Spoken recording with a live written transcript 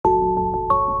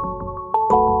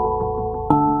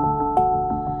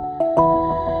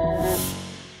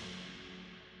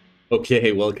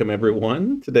Okay, welcome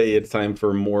everyone. Today it's time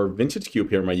for more Vintage Cube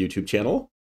here on my YouTube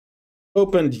channel.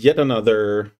 Opened yet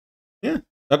another, not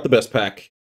the best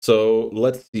pack. So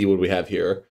let's see what we have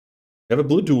here. We have a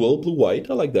blue dual,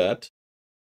 blue-white, I like that.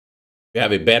 We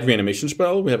have a bad reanimation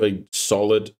spell. We have a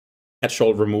solid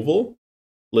catch-all removal.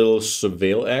 Little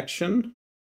surveil action.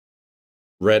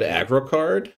 Red aggro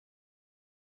card.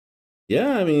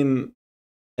 Yeah,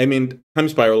 Time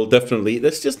Spiral definitely.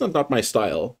 That's just not my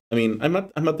style. I'm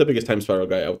not the biggest Time Spiral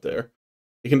guy out there.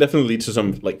 It can definitely lead to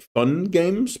some like fun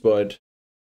games, but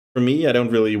for me, I don't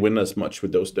really win as much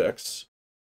with those decks.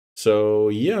 So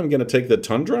yeah, I'm gonna take the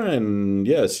Tundra and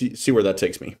yeah, see where that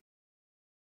takes me.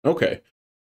 Okay,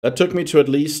 that took me to at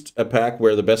least a pack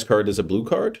where the best card is a blue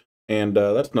card, and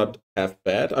that's not half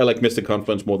bad. I like Mystic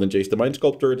Confluence more than Jace the Mind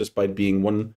Sculptor, despite being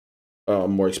one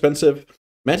more expensive.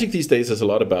 Magic these days is a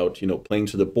lot about, playing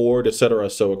to the board, etc.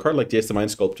 So a card like Jace the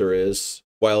Mind Sculptor is,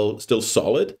 while still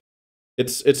solid,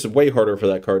 it's way harder for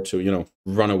that card to,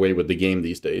 run away with the game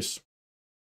these days.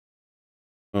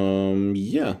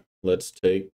 Yeah, let's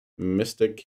take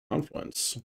Mystic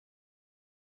Confluence.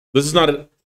 This is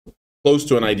not close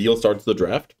to an ideal start to the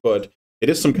draft, but it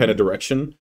is some kind of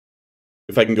direction.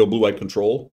 If I can go blue-white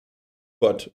control,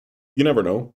 but you never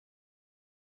know.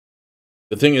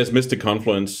 The thing is, Mystic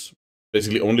Confluence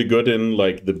basically only good in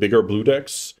like the bigger blue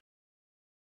decks.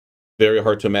 Very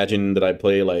hard to imagine that I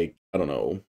play like, I don't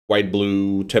know, white,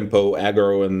 blue, tempo,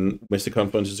 aggro, and Mystic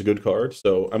Confluence is a good card.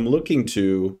 So I'm looking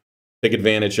to take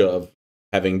advantage of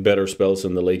having better spells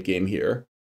in the late game here.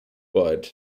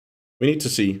 But we need to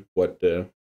see what the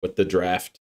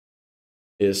draft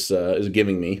is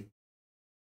giving me.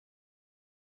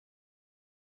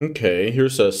 Okay,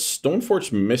 here's a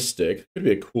Stoneforge Mystic. Could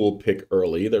be a cool pick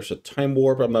early. There's a Time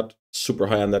Warp. I'm not super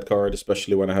high on that card,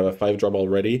 especially when I have a 5-drop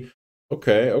already.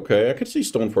 Okay, I could see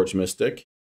Stoneforge Mystic.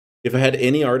 If I had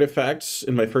any artifacts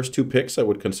in my first two picks, I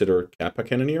would consider Kappa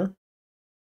Cannoneer.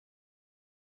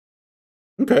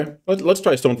 Okay, let's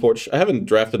try Stoneforge. I haven't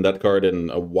drafted that card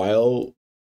in a while,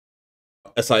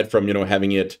 aside from,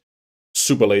 having it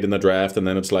super late in the draft, and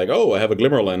then it's like, oh, I have a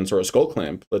Glimmer Lens or a Skull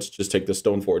Clamp. Let's just take the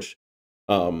Stoneforge.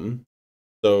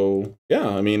 So,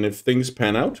 yeah, if things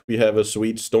pan out, we have a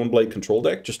sweet Stoneblade control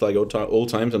deck, just like old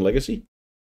times in Legacy.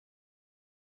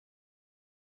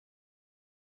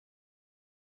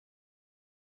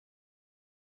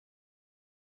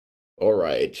 All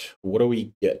right, what do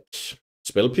we get?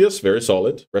 Spell Pierce, very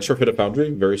solid. Retrofit a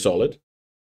Foundry, very solid.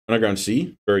 Underground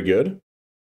Sea, very good.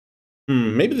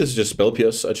 Maybe this is just Spell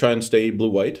Pierce. I try and stay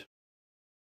blue-white.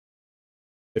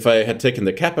 If I had taken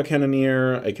the Kappa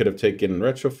Cannoneer, I could have taken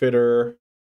Retrofitter,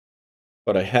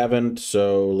 but I haven't,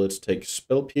 so let's take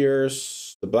Spell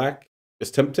Pierce. The black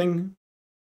is tempting.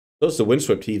 So is the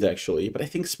Windswept Heath, actually, but I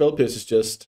think Spell Pierce is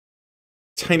just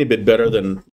a tiny bit better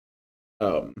than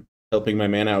helping my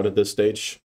mana out at this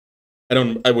stage.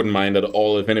 I wouldn't mind at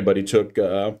all if anybody took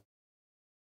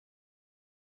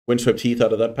Windswept Heath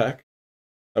out of that pack.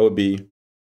 That would be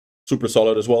super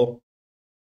solid as well.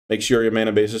 Make sure your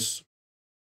mana basis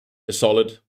is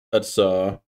solid. That's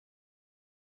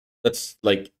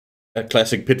like a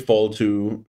classic pitfall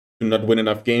to not win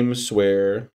enough games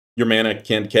where your mana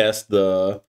can't cast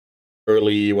the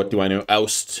early, what do I know,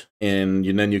 Oust, and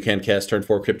then you can't cast turn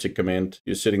 4 Cryptic Command.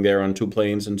 You're sitting there on 2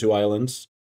 plains and 2 islands.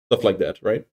 Stuff like that,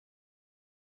 right?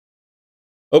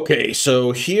 Okay,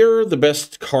 so here the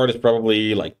best card is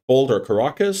probably like Bolt or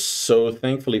Caracas. So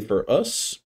thankfully for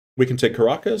us, we can take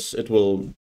Caracas. It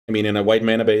will, in a white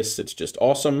mana base, it's just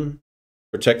awesome.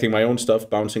 Protecting my own stuff,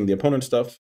 bouncing the opponent's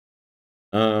stuff.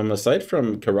 Aside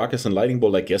from Caracas and Lightning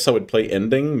Bolt, I guess I would play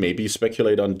Ending, maybe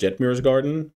speculate on Jetmir's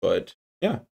Garden, but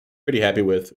yeah, pretty happy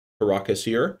with Caracas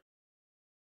here.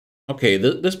 Okay,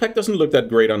 this pack doesn't look that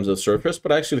great on the surface,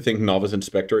 but I actually think Novice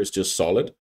Inspector is just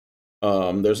solid.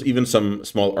 There's even some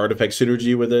small artifact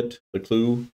synergy with it, the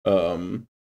clue,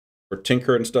 for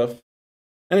Tinker and stuff.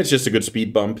 And it's just a good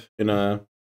speed bump in a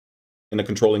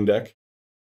controlling deck.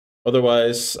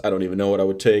 Otherwise, I don't even know what I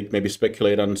would take. Maybe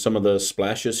speculate on some of the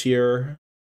splashes here.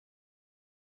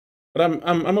 But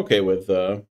I'm okay with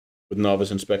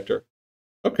Novice Inspector.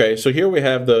 Okay, so here we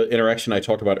have the interaction I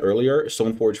talked about earlier,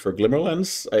 Stoneforge for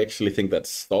Glimmerlens. I actually think that's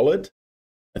solid.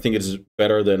 I think it's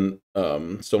better than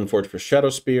Stoneforge for Shadow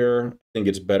Spear. I think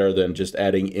it's better than just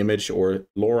adding Image or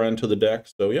Loran to the deck.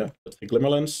 So yeah, let's take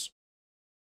Glimmerlens.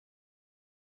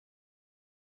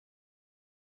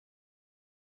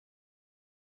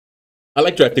 I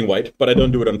like drafting white, but I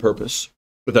don't do it on purpose,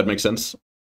 if that makes sense.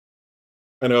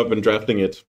 I know I've been drafting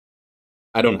it.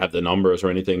 I don't have the numbers or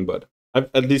anything, but I've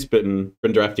at least been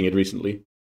drafting it recently.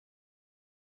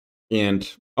 And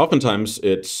oftentimes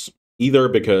it's either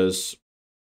because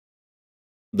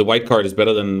the white card is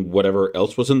better than whatever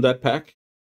else was in that pack,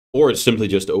 or it's simply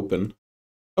just open.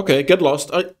 Okay, Get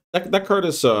Lost. That card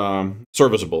is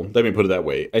serviceable. Let me put it that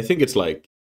way. I think it's like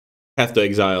Path to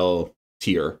Exile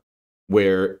tier,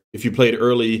 where if you play it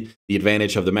early, the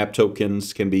advantage of the map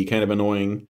tokens can be kind of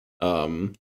annoying.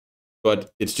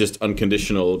 But it's just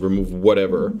unconditional, remove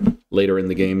whatever later in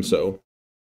the game, so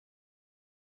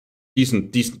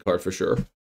decent card for sure.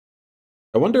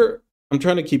 I wonder, I'm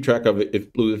trying to keep track of it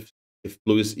if blue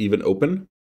is even open.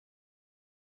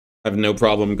 I have no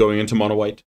problem going into mono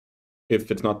white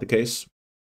if it's not the case.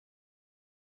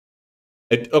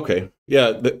 Okay,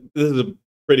 yeah, this is a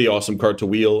pretty awesome card to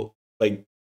wheel. Like,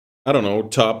 I don't know,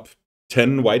 top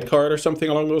 10 white card or something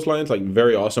along those lines. Like,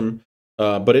 very awesome.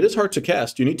 But it is hard to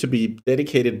cast. You need to be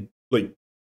dedicated, like,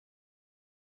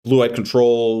 blue-white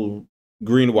control,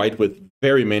 green-white with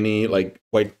very many, like,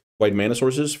 white mana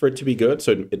sources for it to be good.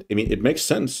 So, I mean, it makes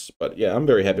sense. But, yeah, I'm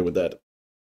very happy with that.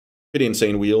 Pretty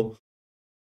insane wheel.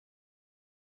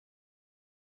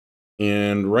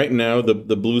 And right now, the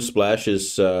blue splash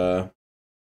is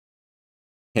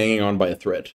hanging on by a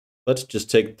thread. Let's just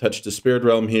touch the Spirit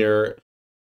Realm here.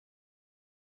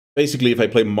 Basically, if I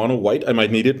play mono white, I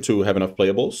might need it to have enough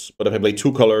playables. But if I play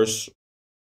two colors,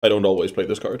 I don't always play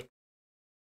this card.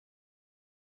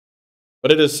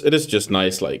 But it is just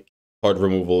nice, like card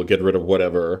removal, get rid of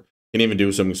whatever. You can even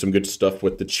do some good stuff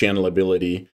with the channel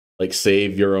ability, like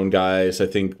save your own guys. I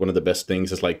think one of the best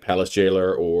things is like Palace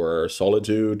Jailer or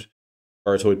Solitude.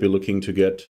 Cards I would be looking to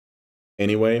get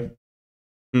anyway.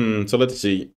 So let's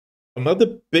see. I'm not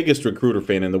the biggest Recruiter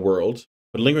fan in the world,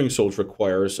 but Lingering Souls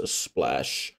requires a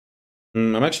splash.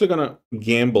 I'm actually gonna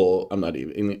gamble.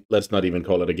 Let's not even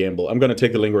call it a gamble. I'm gonna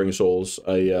take the Lingering Souls.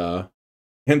 And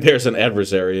there's an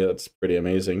adversary. That's pretty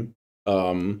amazing.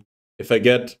 If I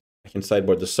can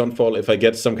sideboard the Sunfall. If I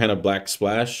get some kind of black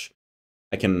splash,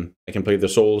 I can play the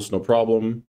Souls, no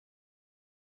problem.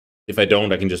 If I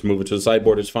don't, I can just move it to the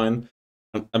sideboard. It's fine.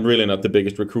 I'm really not the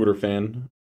biggest Recruiter fan.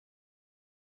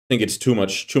 I think it's too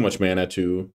much mana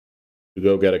to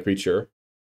go get a creature.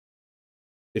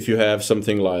 If you have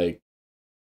something like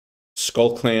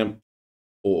Skull Clamp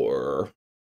or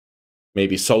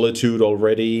maybe Solitude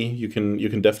already, you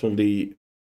can definitely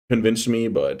convince me,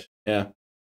 but yeah,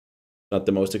 not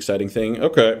the most exciting thing.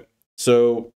 Okay,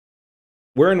 so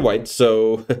we're in white,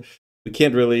 so we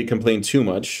can't really complain too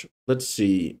much. Let's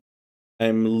see.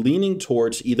 I'm leaning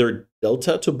towards either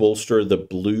Delta to bolster the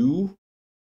blue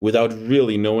without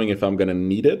really knowing if I'm going to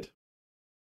need it,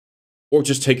 or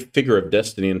just take Figure of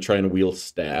Destiny and try and wheel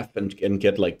Staff and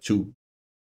get like two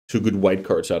good white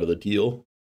cards out of the deal.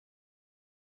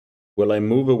 Will I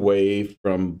move away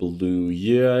from blue?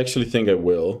 Yeah, I actually think I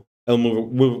will. I'll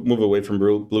move away from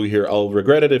blue here. I'll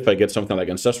regret it if I get something like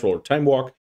Ancestral or Time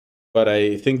Walk, but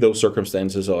I think those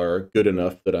circumstances are good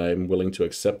enough that I'm willing to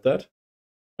accept that.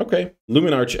 Okay,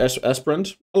 Luminarch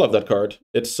Aspirant. I love that card.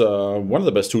 It's one of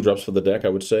the best 2-drops for the deck, I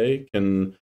would say.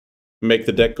 Can make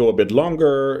the deck go a bit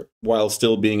longer while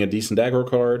still being a decent aggro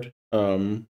card.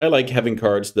 I like having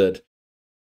cards that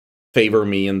favor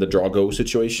me in the draw-go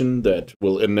situation that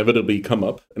will inevitably come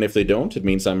up. And if they don't, it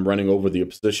means I'm running over the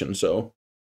opposition. So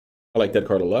I like that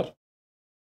card a lot.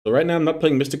 So right now I'm not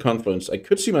playing Mystic Confluence. I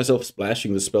could see myself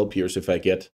splashing the Spell Pierce if I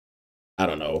get, I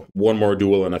don't know, one more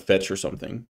duel and a fetch or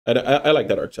something. I like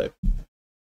that archetype.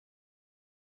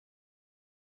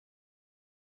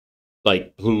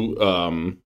 Like blue,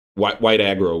 white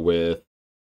aggro with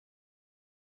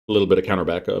a little bit of counter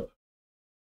backup.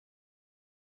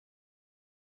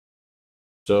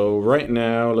 So right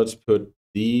now, let's put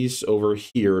these over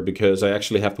here because I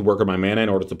actually have to work on my mana in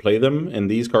order to play them, and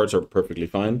these cards are perfectly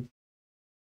fine.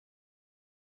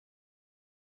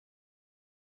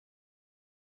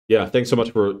 Yeah, thanks so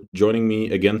much for joining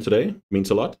me again today. It means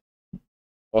a lot.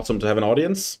 Awesome to have an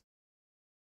audience.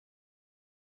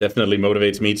 Definitely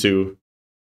motivates me to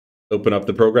open up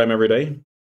the program every day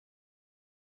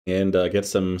and get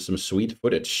some sweet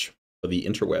footage for the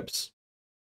interwebs.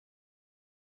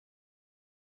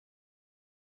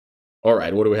 All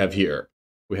right, what do we have here?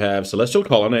 We have Celestial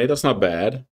Colonnade. That's not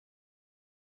bad.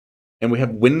 And we have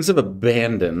Winds of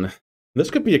Abandon. This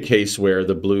could be a case where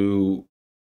the blue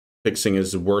fixing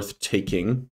is worth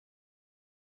taking.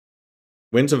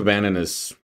 Winds of Abandon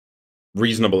is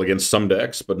reasonable against some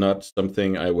decks, but not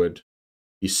something I would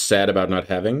be sad about not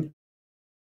having.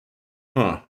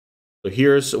 Huh. So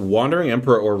here's Wandering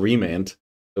Emperor or Remand.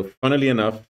 So funnily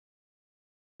enough,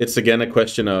 it's again a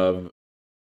question of,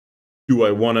 do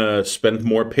I want to spend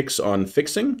more picks on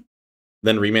fixing?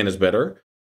 Then Remand is better.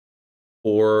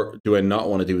 Or do I not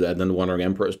want to do that? Then Wandering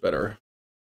Emperor is better.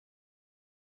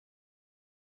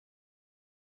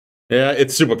 Yeah,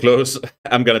 it's super close.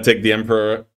 I'm gonna take the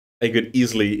Emperor. I could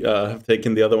easily have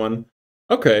taken the other one.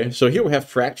 Okay, so here we have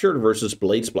Fractured versus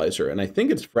Blade Splicer, and I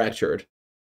think it's Fractured.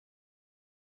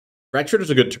 Fractured is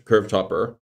a good curve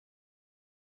topper.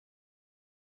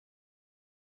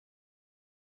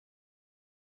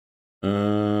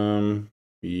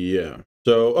 Yeah.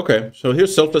 So, okay, so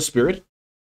here's Selfless Spirit.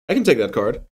 I can take that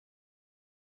card.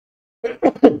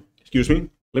 Excuse me.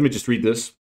 Let me just read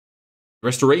this.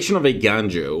 Restoration of a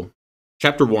Ganjo.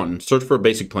 Chapter 1, search for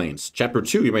basic planes. Chapter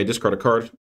 2, you may discard a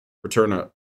card, return a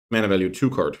mana value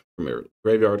 2 card from your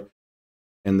graveyard.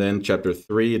 And then chapter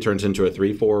 3, it turns into a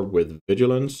 3/4 with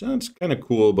Vigilance. That's kind of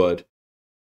cool, but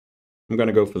I'm going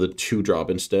to go for the 2-drop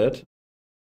instead.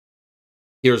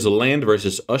 Here's a land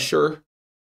versus Usher.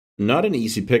 Not an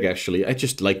easy pick, actually. I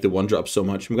just like the 1-drop so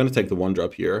much. I'm going to take the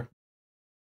 1-drop here.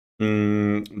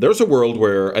 There's a world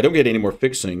where I don't get any more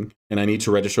fixing, and I need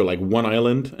to register like 1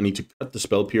 island. I need to cut the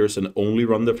Spell Pierce and only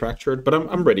run the Fractured, but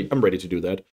I'm ready. I'm ready to do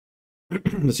that.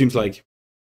 It seems like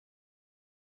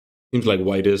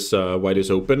white is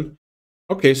open.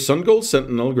 Okay, Sun Gold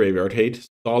Sentinel Graveyard Hate,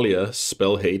 Thalia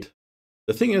Spell Hate.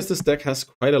 The thing is, this deck has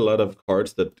quite a lot of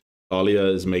cards that Thalia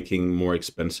is making more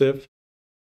expensive,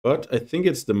 but I think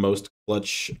it's the most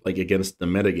clutch like against the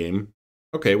metagame.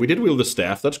 Okay, we did wield the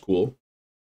staff. That's cool.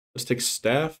 Let's take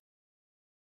Staff.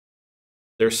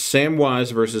 There's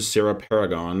Samwise versus Sarah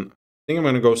Paragon. I think I'm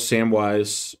going to go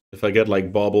Samwise. If I get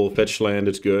like Bauble, Fetch Land,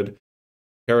 it's good.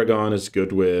 Paragon is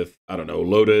good with, I don't know,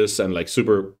 Lotus and like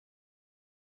super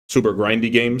grindy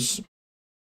games.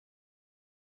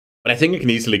 But I think I can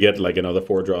easily get like another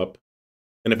 4-drop.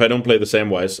 And if I don't play the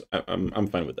Samwise, I'm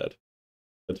fine with that.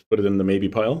 Let's put it in the maybe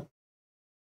pile.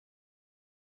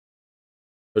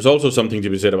 There's also something to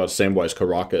be said about Samwise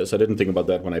Caracas. I didn't think about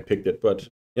that when I picked it, but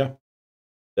yeah,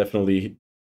 definitely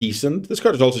decent. This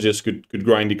card is also just good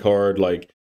grindy card. Like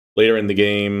later in the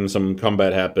game, some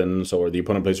combat happens, or the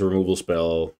opponent plays a removal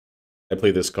spell. I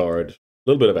play this card. A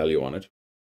little bit of value on it.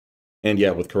 And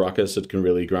yeah, with Caracas, it can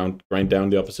really grind down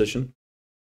the opposition.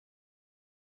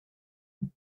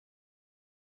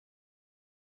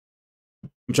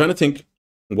 I'm trying to think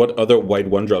what other white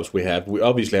 1-drops we have. We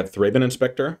obviously have Thraben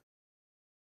Inspector.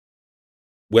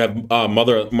 We have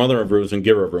Mother of Runes and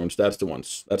Giver of Runes. That's the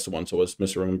ones. That's the ones I was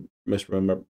misremembering.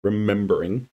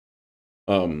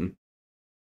 I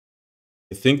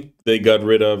think they got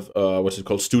rid of what's it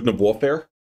called, Student of Warfare.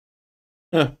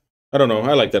 Yeah, I don't know.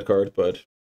 I like that card, but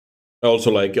I also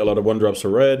like a lot of 1-drops for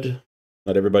red.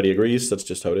 Not everybody agrees. That's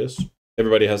just how it is.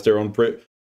 Everybody has their own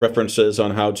preferences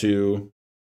on how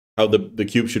the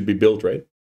cube should be built, right?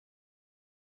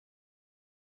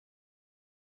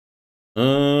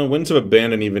 Winds of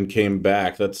Abandon even came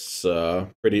back. That's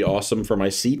pretty awesome for my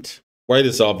seat. White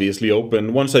is obviously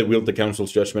open. Once I wield the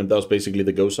Council's Judgment, that was basically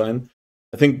the go sign.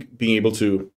 I think being able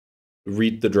to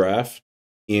read the draft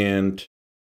and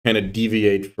kind of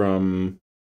deviate from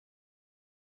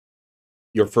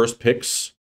your first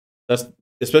picks, that's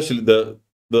especially the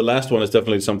last one is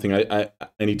definitely something I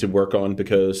need to work on,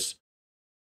 because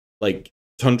like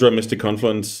Tundra Mystic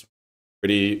Confluence,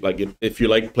 pretty like if you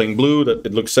like playing blue, that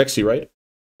it looks sexy, right?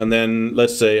 And then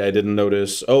let's say I didn't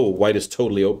notice, oh, white is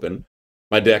totally open.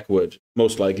 My deck would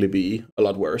most likely be a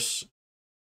lot worse.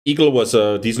 Eagle was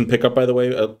a decent pickup, by the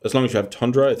way. As long as you have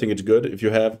Tundra, I think it's good. If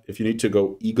you need to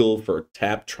go Eagle for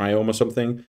tap Triome or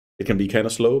something, it can be kind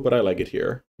of slow, but I like it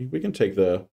here. We can take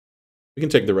the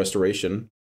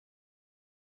Restoration.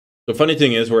 The funny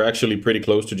thing is, we're actually pretty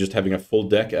close to just having a full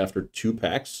deck after 2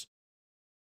 packs.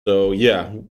 So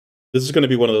yeah, this is going to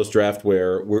be one of those drafts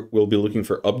where we'll be looking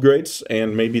for upgrades,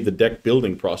 and maybe the deck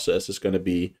building process is going to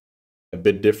be a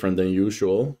bit different than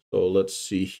usual. So let's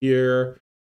see here.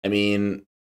 I mean,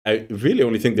 I really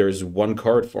only think there's one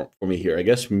card for me here. I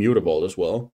guess Mutable as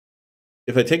well.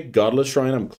 If I take Godless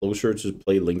Shrine, I'm closer to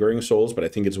play Lingering Souls, but I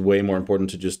think it's way more important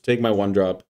to just take my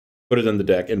 1-drop, put it in the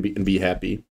deck, and be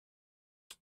happy.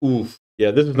 Oof.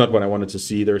 Yeah, this is not what I wanted to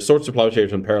see. There's Swords to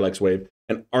Plowshares and Parallax Wave,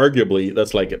 and arguably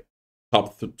that's like a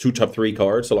top 3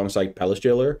 cards alongside Palace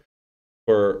Jailer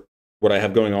for what I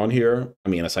have going on here. I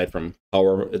mean, aside from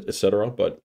power, etc.,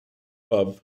 but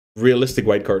of realistic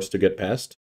white cards to get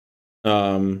past.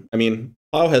 I mean,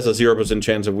 Plow has a 0%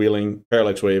 chance of wheeling.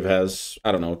 Parallax Wave has,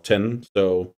 I don't know, 10.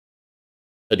 So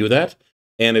I do that.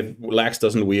 And if Lax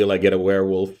doesn't wheel, I get a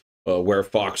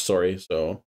Werefox, sorry.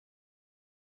 So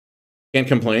can't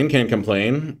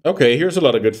complain. Okay, here's a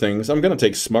lot of good things. I'm going to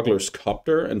take Smuggler's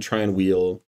Copter and try and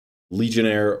wheel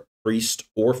Legionnaire, Priest,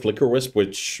 or Flicker Wisp,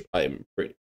 which I'm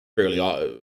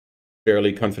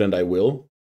fairly confident I will.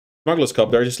 Smuggler's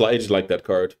Copter, I just like that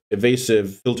card.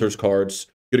 Evasive, filters cards,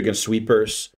 good against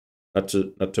sweepers. Not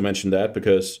to mention that,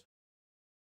 because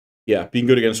Yeah, being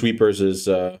good against sweepers is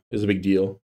a big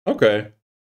deal. Okay.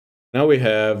 Now we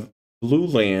have blue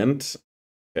land.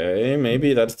 Okay,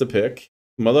 maybe that's the pick.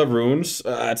 Mother of Runes.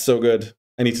 That's so good.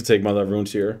 I need to take Mother of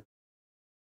Runes here.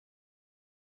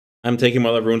 I'm taking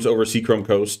Mother of Runes over Seachrome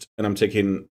Coast, and I'm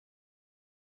taking...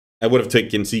 I would have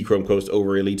taken Seachrome Coast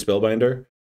over Elite Spellbinder.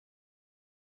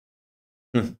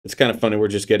 It's kind of funny, we're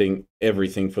just getting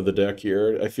everything for the deck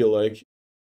here, I feel like.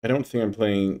 I don't think I'm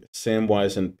playing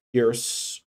Samwise and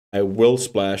Pierce. I will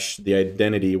splash the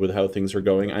Identity with how things are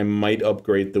going. I might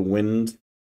upgrade the Wind.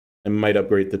 I might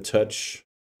upgrade the Touch.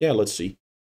 Yeah, let's see.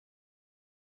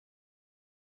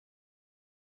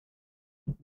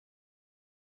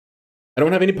 I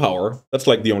don't have any power. That's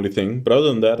like the only thing. But other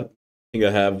than that, I think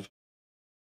I have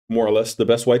more or less the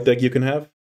best white deck you can have.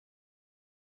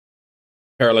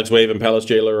 Parallax Wave and Palace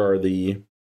Jailer are the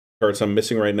cards I'm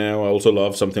missing right now. I also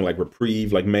love something like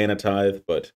Reprieve, like Mana Tithe,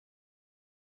 but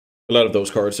a lot of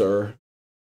those cards are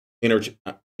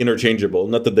interchangeable.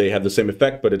 Not that they have the same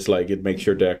effect, but it's like it makes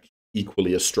your deck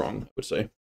equally as strong, I would say.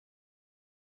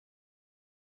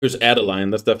 Here's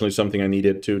Adeline. That's definitely something I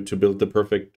needed to build the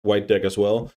perfect white deck as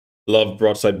well. Love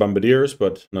Broadside Bombardiers,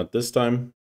 but not this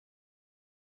time.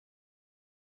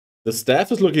 The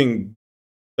staff is looking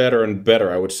better and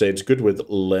better, I would say. It's good with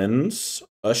Lens,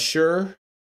 Usher,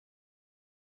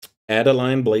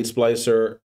 Adeline, Blade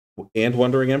Splicer, and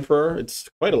Wandering Emperor. It's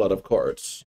quite a lot of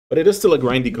cards. But it is still a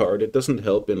grindy card. It doesn't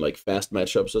help in like fast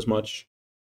matchups as much.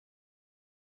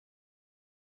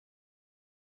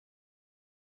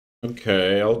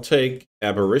 Okay, I'll take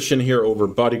Aberration here over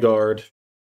Bodyguard.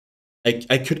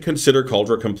 I could consider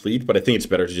Cauldron Complete, but I think it's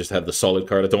better to just have the solid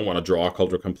card. I don't want to draw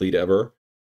Cauldron Complete ever.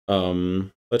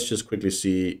 Let's just quickly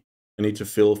see. I need to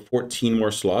fill 14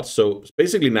 more slots. So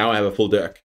basically now I have a full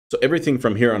deck. So everything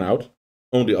from here on out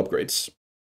only upgrades.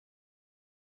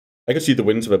 I could see the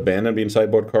Winds of Abandon being a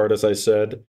sideboard card, as I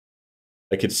said.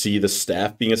 I could see the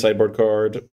Staff being a sideboard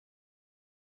card.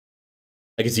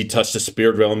 I could see Touch the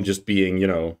Spirit Realm just being, you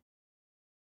know,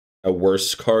 a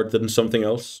worse card than something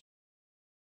else.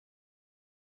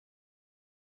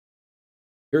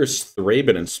 Here's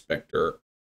Thraben Inspector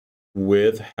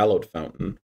with Hallowed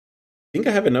Fountain. I think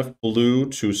I have enough blue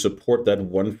to support that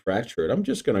one Fractured. I'm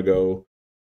just gonna go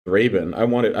Thraben. I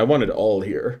want it all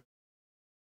here.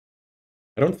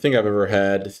 I don't think I've ever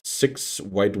had 6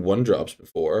 white 1-drops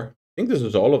before. I think this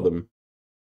is all of them.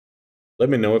 Let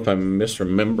me know if I'm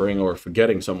misremembering or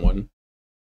forgetting someone.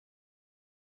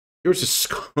 Here's a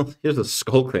skull. Here's a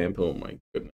Skull Clamp. Oh my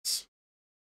goodness.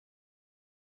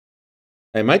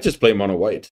 I might just play mono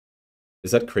white.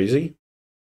 Is that crazy?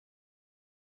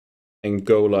 And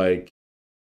go like,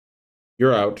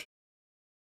 you're out.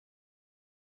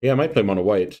 Yeah, I might play mono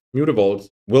white. Mutavault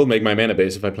will make my mana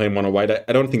base if I play mono white.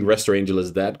 I don't think Restor Angel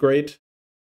is that great.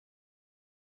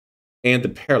 And the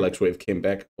Parallax Wave came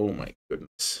back. Oh my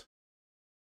goodness.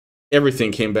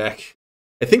 Everything came back.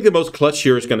 I think the most clutch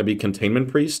here is going to be Containment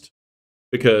Priest.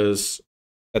 Because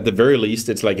at the very least,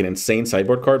 it's like an insane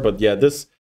sideboard card. But yeah, this...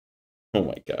 Oh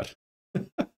my god.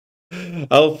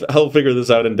 I'll figure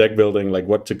this out in deck building, like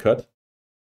what to cut.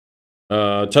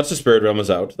 Touch the Spirit Realm is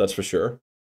out, that's for sure.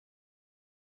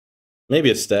 Maybe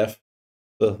it's Staff.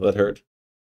 Ugh, that hurt.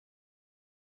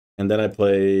 And then I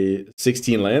play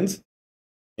 16 lands.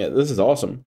 Yeah, this is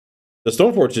awesome. The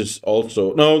Stoneforge is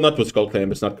also... No, not with Skull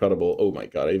Clamp. It's not cuttable. Oh my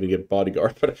god, I even get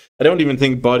Bodyguard. But I don't even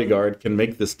think Bodyguard can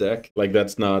make this deck. Like,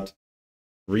 that's not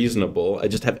reasonable. I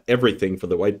just have everything for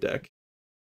the white deck.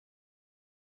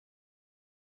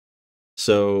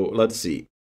 So, let's see.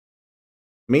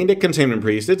 Main deck Containment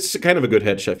Priest. It's kind of a good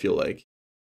hedge, I feel like.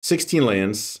 16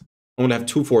 lands. I'm going to have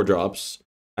 2 4-drops.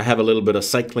 I have a little bit of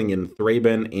cycling in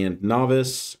Thraben and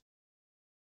Novice.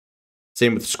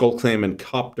 Same with Skullclamp and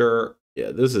Copter.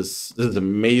 Yeah, this is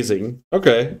amazing.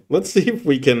 Okay, let's see if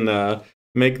we can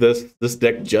make this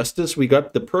deck justice. We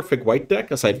got the perfect white deck,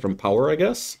 aside from power, I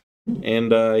guess.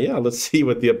 And yeah, let's see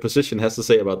what the opposition has to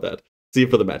say about that. See you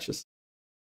for the matches.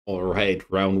 All right,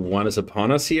 round 1 is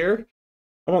upon us here.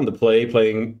 I'm on the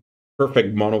playing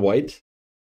perfect mono white.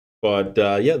 But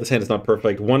yeah, this hand is not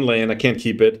perfect. 1 land, I can't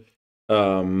keep it.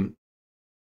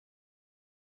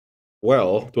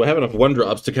 Well, do I have enough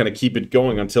 1-drops to kind of keep it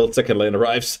going until 2nd land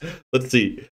arrives? Let's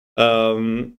see.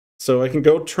 So I can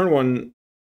go turn 1,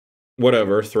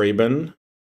 whatever, Thraben.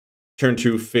 Turn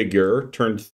 2, Figure.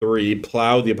 Turn 3,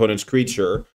 Plow the opponent's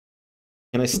creature.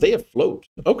 Can I stay afloat?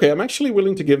 Okay, I'm actually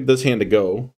willing to give this hand a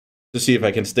go to see if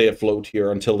I can stay afloat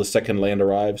here until the 2nd land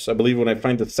arrives. I believe when I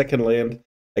find the 2nd land,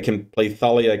 I can play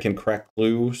Thalia, I can crack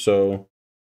Clue, so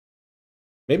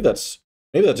maybe that's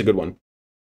a good one.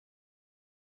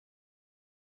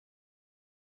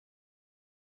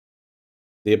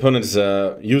 The opponent's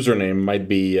username might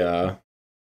be a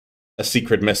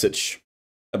secret message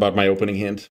about my opening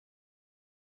hand.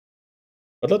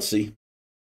 But let's see.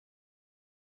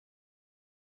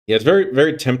 Yeah, it's very,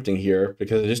 very tempting here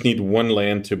because I just need one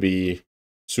land to be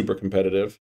super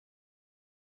competitive.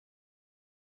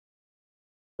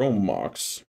 Chrome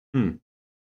Mox.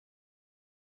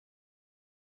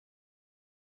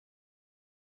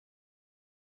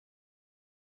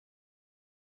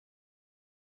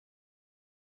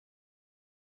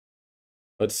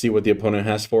 Let's see what the opponent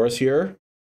has for us here.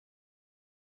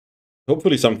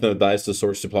 Hopefully something that dies to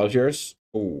Swords to Plowshares.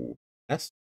 Oh,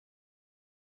 that's...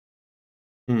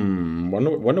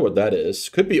 wonder what that is.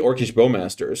 Could be Orcish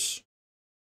Bowmasters.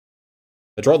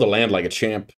 I draw the land like a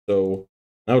champ, so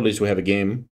now at least we have a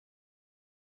game.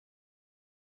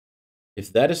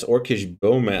 If that is Orcish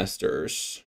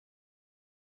Bowmasters,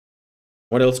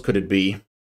 what else could it be?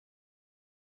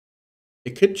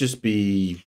 It could just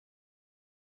be...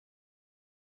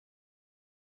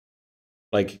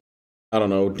 like, I don't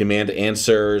know, demand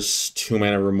answers,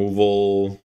 2-mana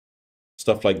removal,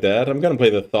 stuff like that. I'm gonna play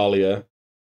the Thalia.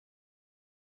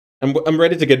 I'm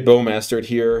ready to get Bowmastered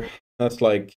here. That's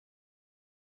like...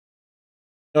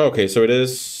 oh, okay, so it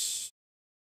is...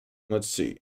 let's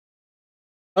see.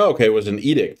 Oh, okay, it was an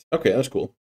edict. Okay, that's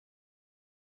cool.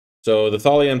 So the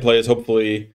Thalia in play is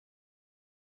hopefully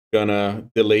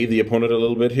gonna delay the opponent a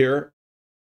little bit here.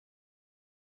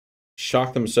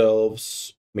 Shock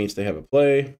themselves means they have a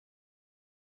play.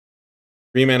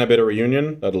 3-mana Bitter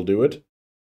Reunion, that'll do it.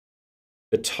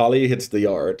 The Thalia hits the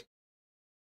yard.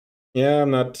 Yeah,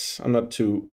 I'm not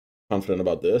too confident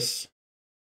about this.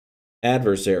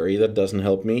 Adversary, that doesn't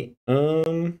help me.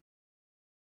 I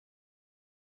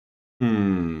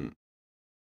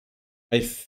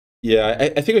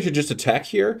think I should just attack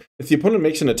here. If the opponent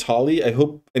makes an Atali,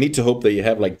 I need to hope that you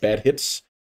have like bad hits.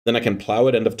 Then I can plow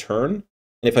it end of turn.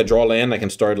 And if I draw land, I can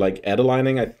start like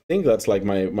Adelining. I think that's like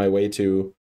my way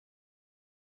to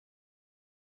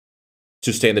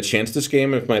stand a chance this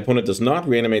game. If my opponent does not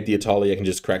reanimate the Atali, I can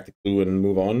just crack the clue and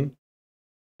move on.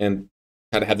 And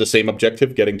kind of have the same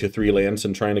objective, getting to 3 lands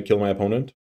and trying to kill my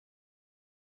opponent.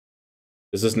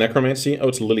 Is this Necromancy? Oh,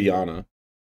 it's Liliana.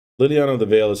 Liliana of the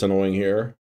Veil is annoying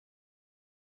here.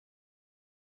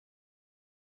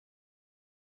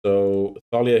 So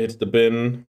Thalia hits the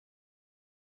bin.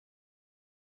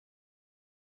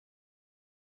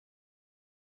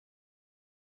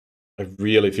 I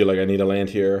really feel like I need a land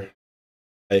here.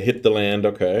 I hit the land,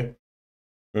 okay.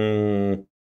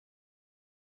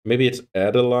 Maybe it's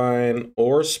Adeline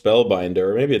or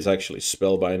Spellbinder. Maybe it's actually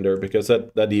Spellbinder, because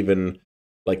that even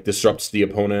like disrupts the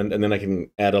opponent, and then I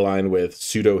can Adeline with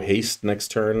pseudo haste next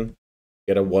turn.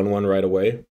 Get a 1/1 right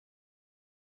away.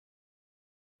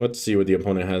 Let's see what the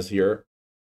opponent has here.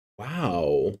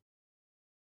 Wow.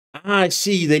 I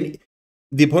see.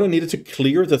 The opponent needed to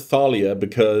clear the Thalia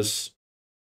because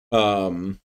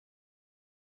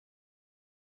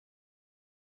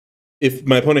if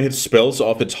my opponent hits spells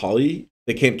off its Holly,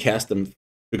 they can't cast them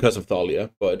because of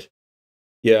Thalia. But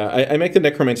yeah, I make the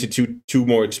Necromancy too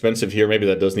more expensive here. Maybe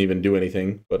that doesn't even do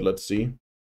anything, but let's see.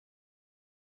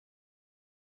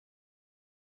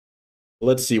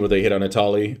 Let's see what they hit on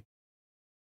Atali.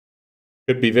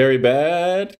 Could be very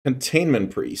bad.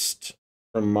 Containment Priest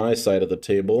from my side of the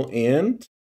table, and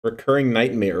Recurring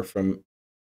Nightmare from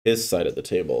his side of the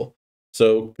table.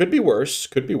 So could be worse,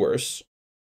 could be worse.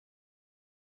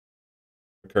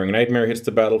 Recurring Nightmare hits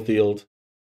the battlefield.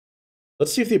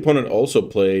 Let's see if the opponent also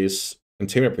plays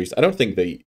Containment Priest. I don't think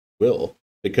they will,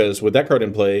 because with that card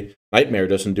in play, Nightmare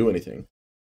doesn't do anything.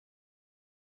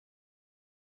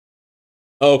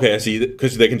 Oh, okay, I see,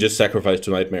 because they can just sacrifice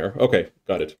to Nightmare. Okay,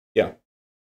 got it. Yeah.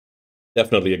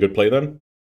 Definitely a good play then.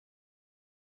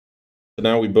 So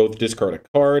now we both discard a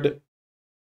card.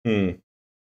 Maybe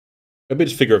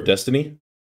it's Figure of Destiny. I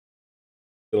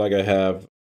feel like I have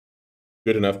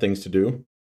good enough things to do.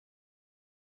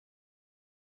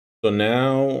 So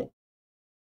now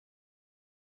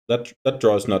that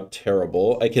draw is not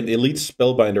terrible. I can Elite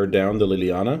Spellbinder down the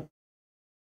Liliana.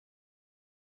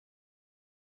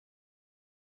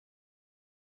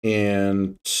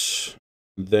 And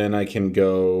then I can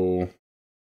go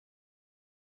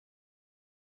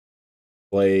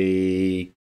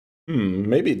play...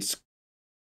 maybe it's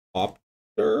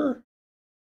Opter?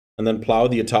 And then plow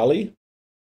the Atali?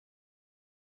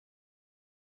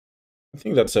 I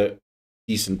think that's a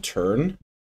decent turn.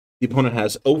 The opponent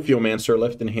has Ophiomancer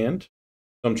left in hand.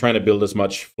 So I'm trying to build as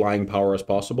much flying power as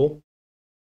possible.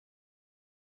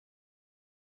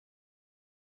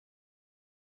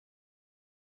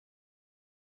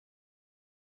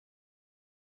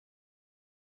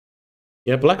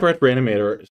 Yeah, Black Red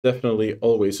Reanimator is definitely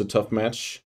always a tough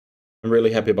match. I'm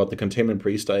really happy about the Containment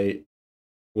Priest I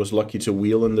was lucky to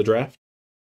wheel in the draft.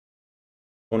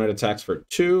 Opponent attacks for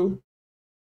 2.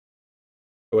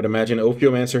 I would imagine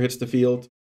Ophiomancer hits the field.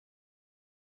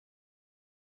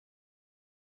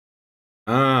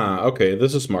 Ah, okay,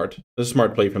 this is smart. This is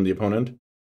smart play from the opponent.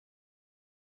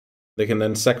 They can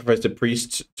then sacrifice the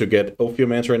Priest to get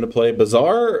Ophiomancer into play.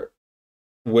 Bazaar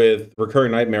with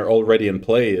Recurring Nightmare already in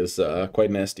play is quite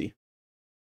nasty.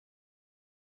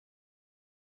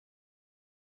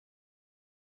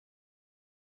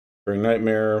 Recurring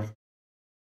Nightmare.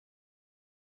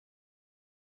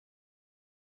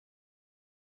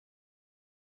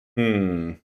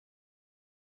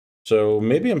 So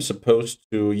maybe I'm supposed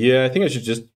to... Yeah, I think I should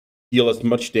just deal as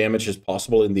much damage as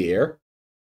possible in the air.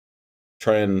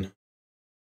 Try and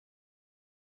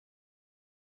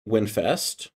win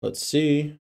fast. Let's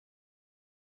see.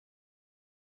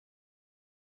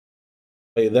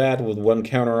 Play that with 1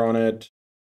 counter on it.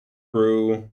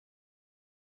 Through.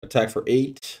 Attack for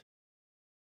 8.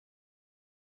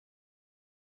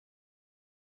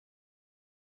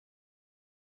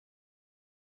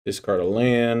 Discard a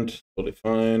land. Totally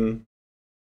fine.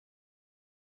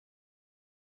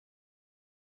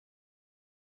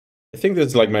 I think this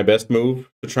is like my best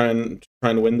move to try and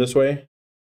win this way.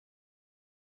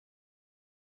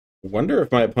 Wonder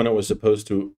if my opponent was supposed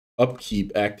to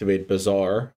upkeep activate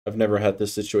Bazaar. I've never had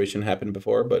this situation happen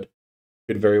before, but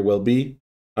could very well be.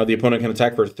 Now the opponent can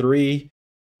attack for 3,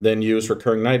 then use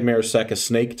Recurring Nightmare, sack a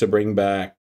Snake to bring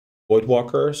back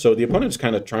Voidwalker. So the opponent's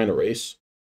kind of trying to race.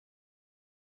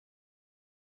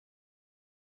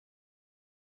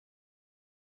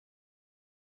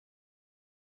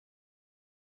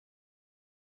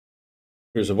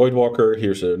 Here's a Voidwalker,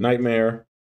 here's a Nightmare.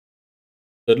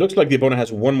 It looks like the opponent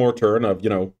has 1 more turn of,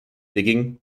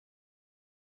 digging.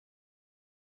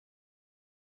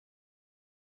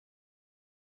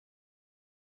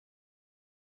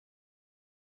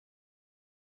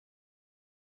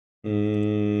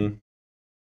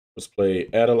 Let's play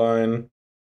Adeline.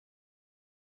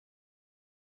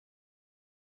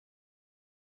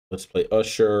 Let's play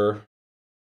Usher.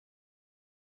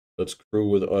 Let's crew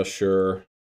with Usher.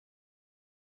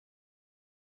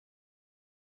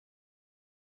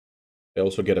 I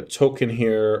also get a token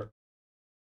here.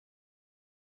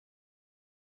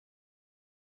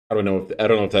 I don't know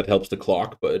if that helps the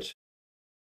clock, but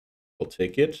we'll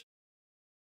take it.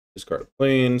 Discard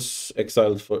planes,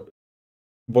 exiled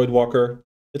Voidwalker.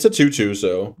 It's a 2/2,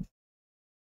 so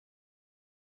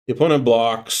the opponent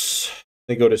blocks.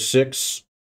 They go to 6.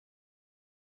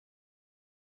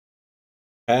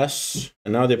 Pass,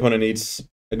 and now the opponent needs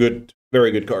a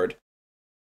very good card.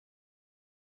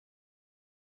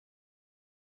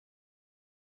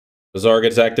 Bazaar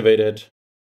gets activated.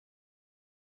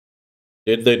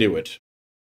 Did they do it?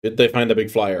 Did they find a big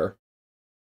flyer?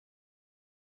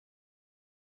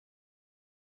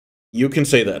 You can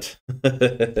say that.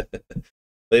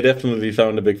 They definitely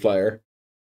found a big flyer.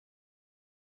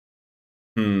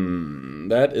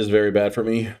 That is very bad for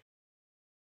me.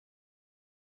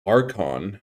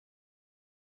 Archon.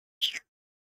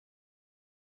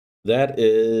 That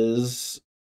is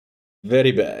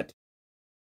very bad.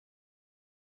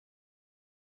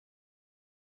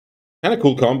 Kind of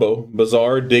cool combo.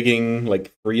 Bazaar digging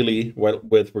like freely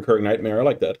with Recurring Nightmare. I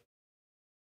like that.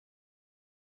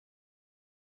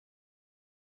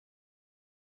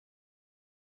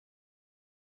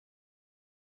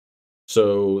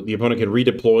 So the opponent can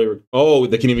redeploy. Oh,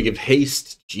 they can even give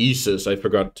haste. Jesus,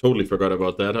 totally forgot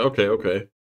about that. Okay.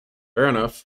 Fair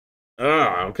enough.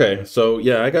 Okay. So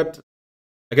yeah, I got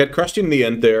crushed in the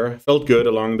end there. Felt good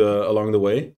along the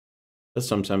way. That's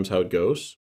sometimes how it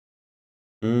goes.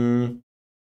 So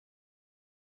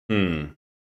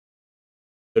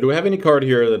do we have any card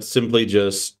here that simply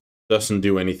just doesn't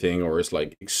do anything or is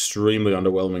like extremely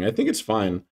underwhelming? I think it's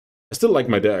fine. I still like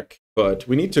my deck, but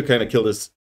we need to kind of kill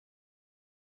this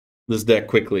deck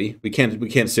quickly. We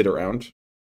can't sit around.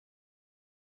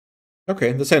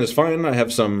 Okay, this hand is fine. I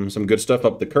have some good stuff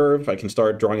up the curve. I can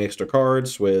start drawing extra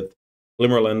cards with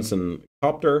Glimmerlens and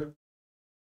Copter.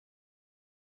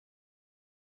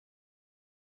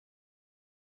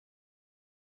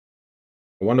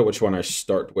 I wonder which one I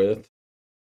start with.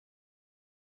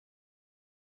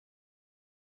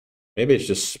 Maybe it's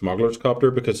just Smuggler's Copter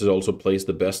because it also plays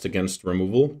the best against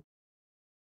removal.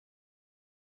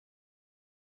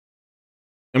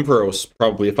 Emperor was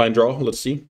probably a fine draw. Let's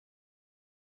see.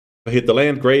 If I hit the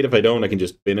land, great. If I don't, I can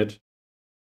just bin it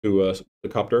to the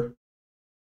Copter.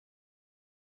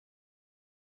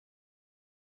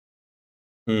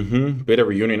 Beta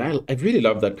Reunion. I really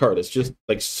love that card. It's just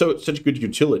like such good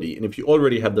utility. And if you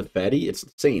already have the fatty, it's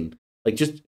insane. Like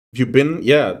just if you've been,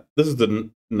 yeah, this is the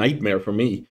nightmare for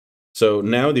me. So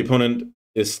now the opponent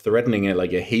is threatening it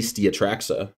like a hasty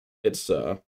Atraxa. It's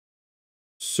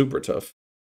super tough.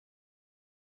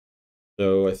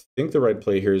 So I think the right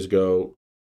play here is go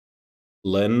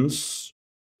lens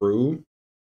through.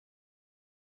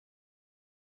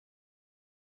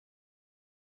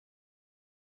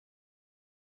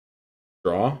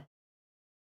 Draw.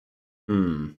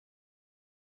 Maybe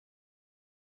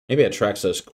Atraxa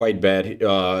is quite bad.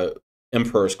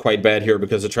 Emperor is quite bad here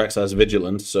because Atraxa has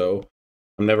Vigilance, so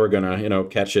I'm never gonna,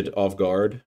 catch it off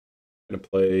guard. I'm gonna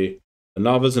play a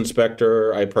Novice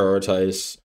Inspector. I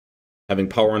prioritize having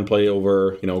power in play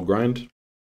over, grind.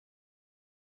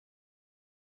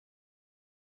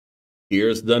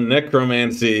 Here's the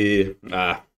Necromancy.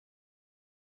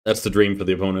 That's the dream for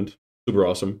the opponent. Super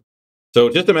awesome. So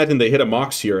just imagine they hit a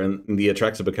Mox here and the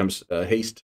Atraxa becomes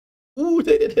haste. Ooh,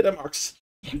 they did hit a Mox.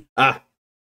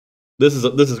 This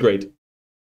is great.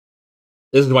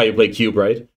 This is why you play Cube,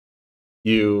 right?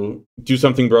 You do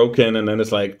something broken, and then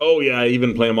it's like, oh yeah, I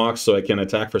even play a Mox so I can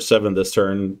attack for 7 this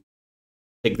turn.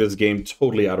 Take this game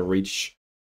totally out of reach.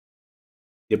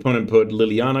 The opponent put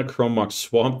Liliana, Chrome Mox,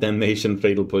 Swamp, Damnation,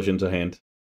 Fatal Push into hand.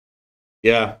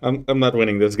 Yeah, I'm not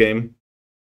winning this game.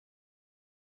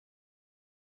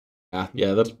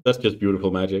 Yeah, that's just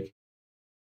beautiful magic.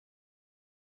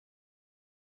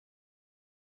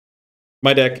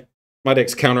 My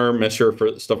deck's counter measure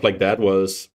for stuff like that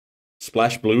was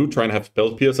Splash Blue, trying to have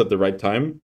Spell Pierce at the right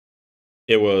time.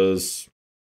 It was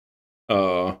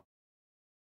having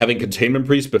Containment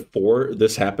Priest before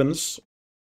this happens.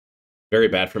 Very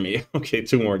bad for me. Okay,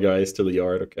 2 more guys to the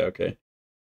yard. Okay.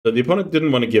 So the opponent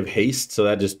didn't want to give haste, so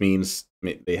that just means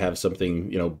they have something,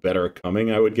 better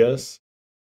coming, I would guess.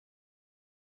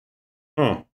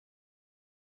 Huh.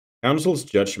 Council's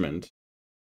Judgment.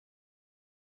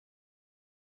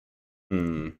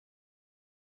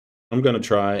 I'm going to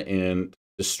try and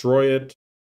destroy it.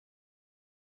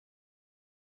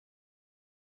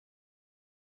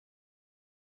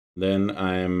 Then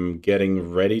I'm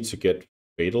getting ready to get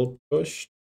Fatal pushed.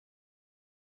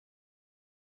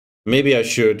 Maybe I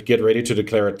should get ready to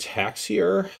declare attacks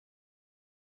here.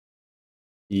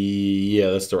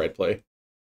 Yeah, that's the right play.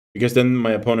 Because then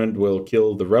my opponent will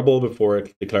kill the Rebel before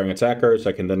declaring attacker, so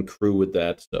I can then crew with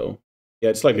that. So, yeah,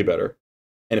 it's slightly better.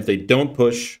 And if they don't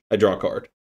push, I draw a card.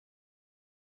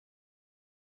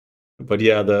 But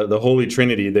yeah, the Holy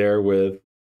Trinity there with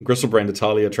Gristlebrand,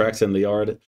 Italia, Trax in the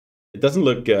yard, it doesn't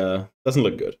look good.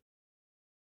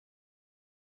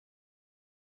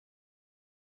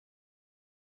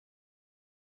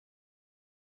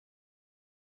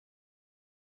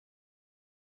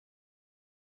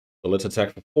 So let's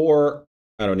attack for 4.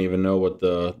 I don't even know what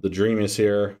the dream is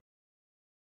here.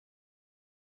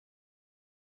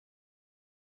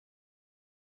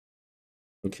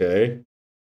 Okay.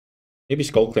 Maybe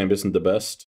Skullclamp isn't the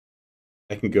best.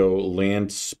 I can go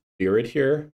land Spirit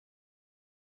here.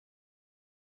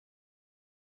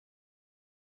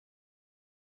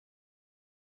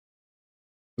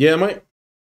 Yeah,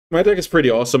 my deck is pretty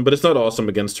awesome, but it's not awesome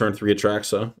against turn 3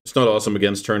 Atraxa. It's not awesome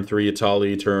against turn 3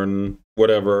 Itali, turn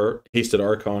whatever, Hasted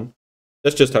Archon.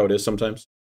 That's just how it is sometimes.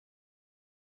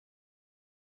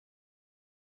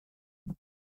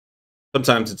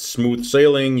 Sometimes it's smooth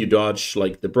sailing, you dodge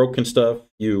like the broken stuff,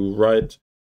 you ride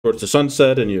towards the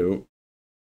sunset and you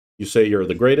say you're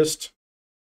the greatest.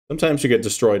 Sometimes you get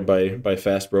destroyed by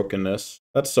fast brokenness.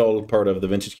 That's all part of the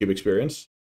Vintage Cube experience.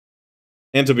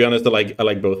 And to be honest, I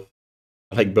like both.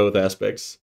 I like both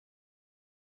aspects.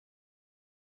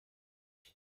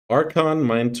 Archon,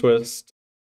 Mind Twist,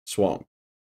 Swamp.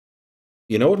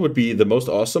 You know what would be the most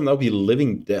awesome? That would be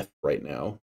Living Death right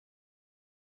now.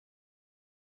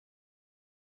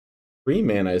 3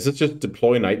 mana. Is it just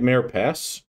deploy Nightmare,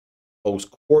 pass? Oh,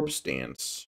 Corpse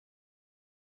Dance.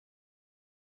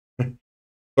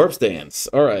 Corpse Dance.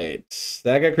 Alright.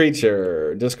 Sack a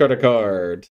creature. Discard a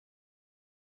card.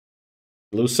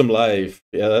 Lose some life.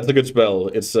 Yeah, that's a good spell.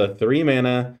 It's a 3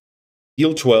 mana.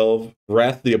 Heal 12.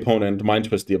 Wrath the opponent. Mind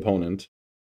Twist the opponent.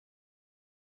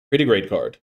 Pretty great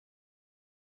card.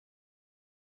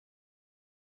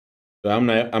 So I'm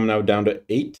now down to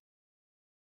 8.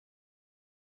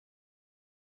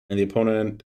 And the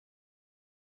opponent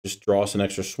just draws an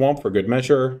extra swamp for good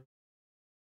measure.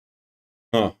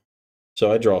 Huh. So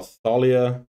I draw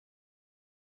Thalia.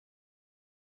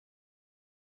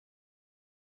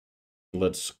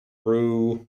 Let's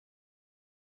crew.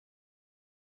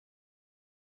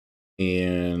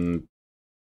 And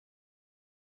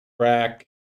crack.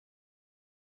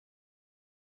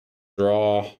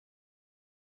 Draw.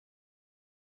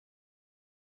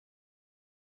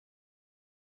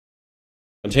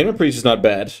 Containment Priest is not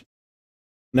bad.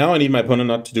 Now I need my opponent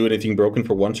not to do anything broken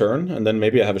for one turn, and then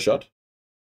maybe I have a shot.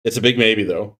 It's a big maybe,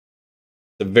 though.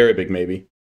 It's a very big maybe.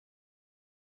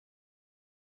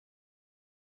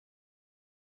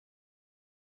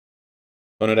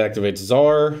 Opponent activates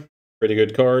Czar. Pretty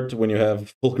good card when you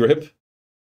have full grip.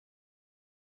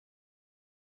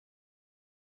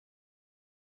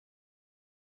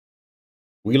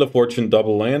 Wheel of Fortune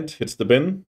double land hits the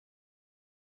bin.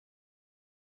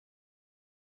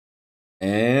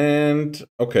 And,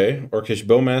 okay, Orcish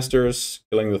Bowmasters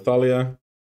killing the Thalia.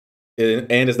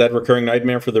 And is that Recurring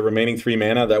Nightmare for the remaining 3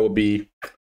 mana? That would be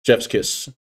Chef's Kiss.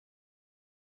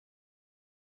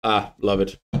 Ah, love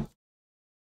it.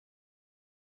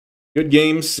 Good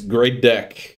games, great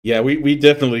deck. Yeah, we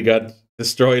definitely got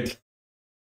destroyed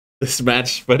this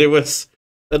match, but it was,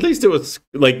 at least it was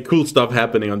like cool stuff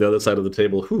happening on the other side of the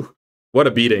table. Whew, what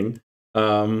a beating.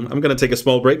 I'm going to take a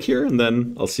small break here, and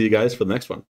then I'll see you guys for the next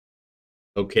one.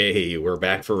 Okay, we're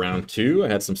back for round 2. I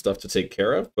had some stuff to take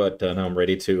care of, but now I'm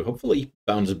ready to hopefully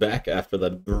bounce back after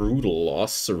that brutal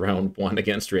loss round 1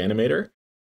 against Reanimator.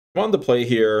 I'm on the play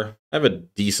here. I have a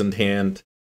decent hand.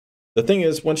 The thing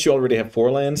is, once you already have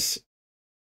 4 lands,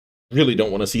 really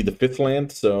don't want to see the 5th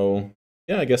land, so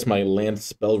yeah, I guess my land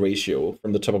spell ratio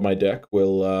from the top of my deck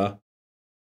will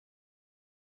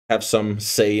have some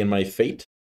say in my fate.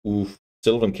 Oof,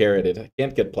 Sylvan Carroted. I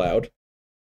can't get plowed.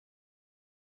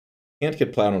 Can't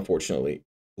get plowed, unfortunately.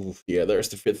 Oof, yeah, there's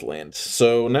the 5th land.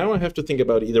 So now I have to think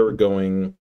about either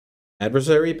going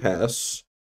Adversary Pass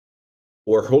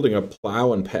or holding a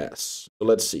Plow and Pass. So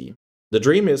let's see. The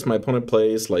dream is my opponent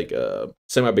plays like a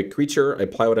semi-big creature, I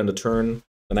plow it end of turn,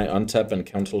 then I untap and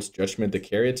Council's Judgment to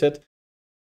carry it.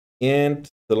 And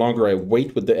the longer I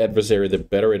wait with the adversary, the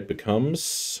better it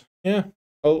becomes. Yeah,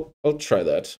 I'll try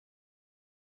that.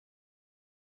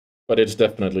 But it's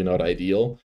definitely not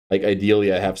ideal. Like,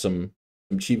 ideally, I have some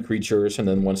cheap creatures, and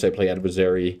then once I play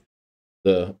adversary,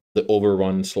 the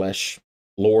overrun slash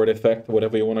lord effect,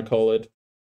 whatever you want to call it,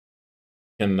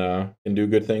 can do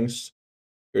good things.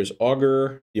 Here's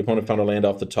Augur. The opponent found a land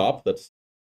off the top. That's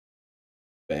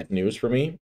bad news for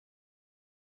me.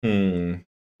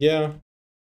 Yeah.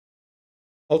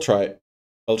 I'll try.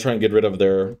 I'll try and get rid of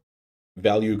their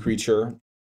value creature.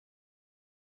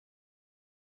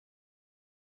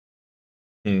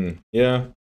 Yeah.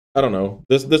 I don't know.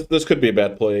 This could be a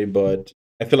bad play, but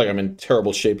I feel like I'm in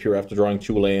terrible shape here after drawing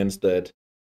 2 lands that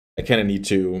I kind of need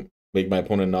to make my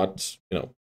opponent not,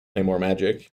 play more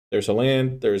Magic. There's a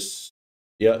land. There's,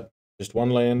 yeah, just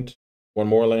 1 land. 1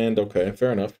 more land. Okay,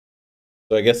 fair enough.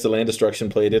 So I guess the land destruction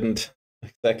play didn't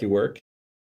exactly work.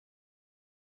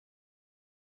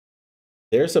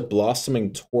 There's a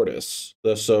Blossoming Tortoise.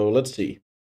 So let's see.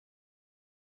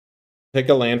 Take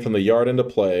a land from the yard into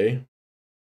play.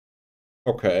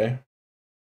 Okay.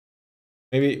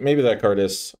 Maybe that card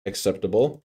is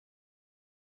acceptable.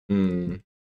 Play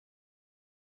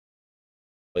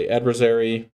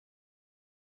Adversary.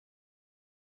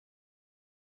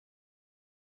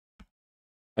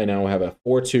 I now have a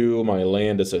 4/2. My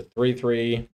land is a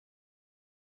 3/3.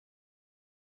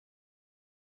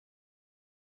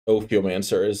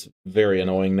 Ophiomancer is very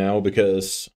annoying now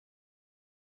because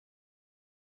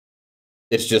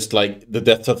it's just like the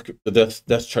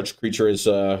death touch creature is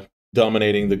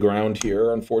dominating the ground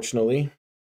here, unfortunately.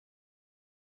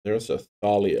 There's a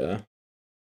Thalia.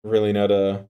 Really not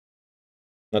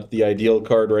the ideal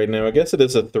card right now. I guess it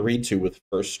is a 3/2 with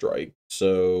first strike.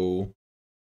 So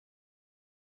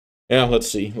yeah, let's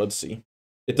see.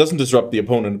 It doesn't disrupt the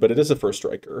opponent, but it is a first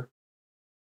striker.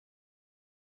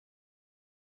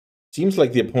 Seems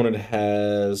like the opponent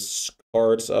has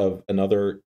cards of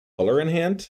another color in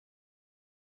hand.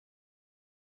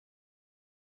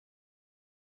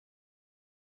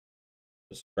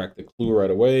 Just crack the clue right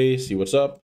away, see what's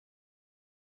up.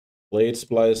 Blade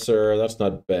Splicer, that's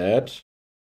not bad.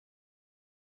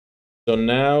 So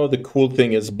now the cool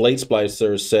thing is Blade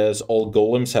Splicer says all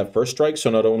golems have first strike, so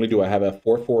not only do I have a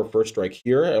 4/4 first strike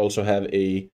here, I also have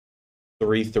a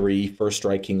 3/3 first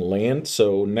striking land,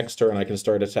 so next turn I can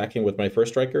start attacking with my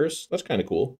first strikers. That's kind of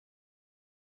cool.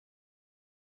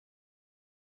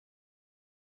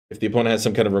 If the opponent has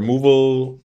some kind of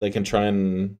removal, they can try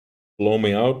and blow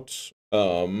me out.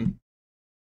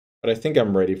 But I think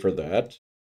I'm ready for that.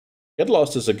 Get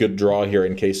Lost is a good draw here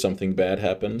in case something bad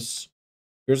happens.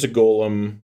 Here's a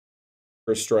golem.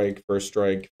 First strike, first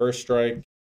strike, first strike.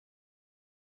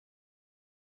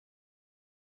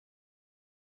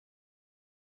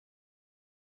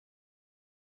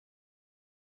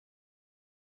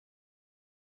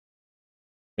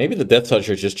 Maybe the Death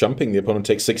Toucher is just jumping. The opponent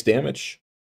takes 6 damage.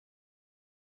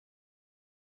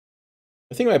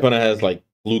 I think my opponent has, like,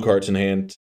 blue cards in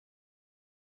hand.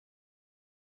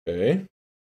 Okay.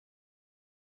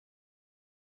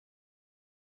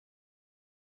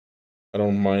 I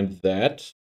don't mind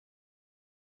that.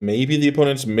 Maybe the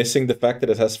opponent's missing the fact that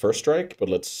it has first strike, but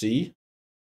let's see.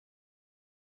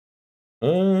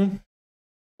 I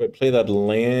play that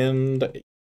land. I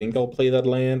think I'll play that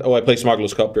land. Oh, I play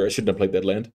Smuggler's Copter. I shouldn't have played that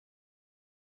land.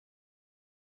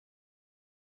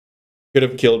 Could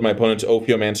have killed my opponent's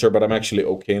Ophiomancer, but I'm actually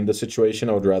okay in this situation.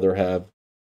 I would rather have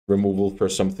removal for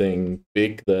something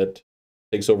big that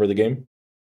takes over the game.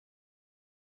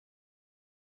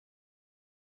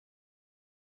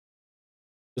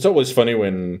 It's always funny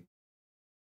when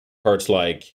cards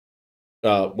like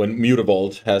when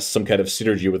Mutavault has some kind of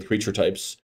synergy with creature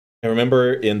types. I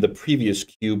remember in the previous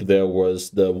cube there was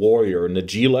the warrior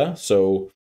Najila, so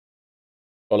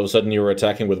all of a sudden you were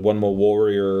attacking with one more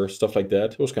warrior, stuff like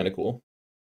that. It was kind of cool.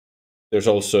 There's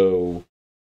also,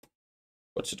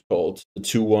 what's it called? The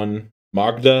 2/1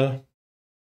 Magda.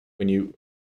 When you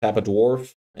tap a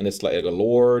dwarf and it's like a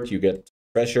lord, you get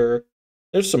pressure.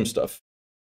 There's some stuff.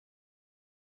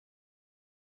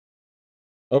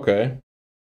 Okay.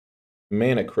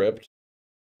 Mana Crypt.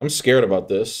 I'm scared about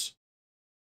this.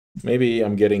 Maybe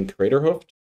I'm getting Crater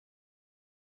Hoofed?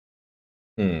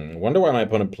 Wonder why my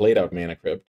opponent played out Mana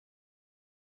Crypt.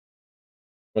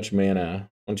 Much mana?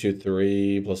 1, 2,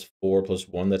 3, plus 4, plus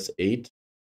 1, that's 8.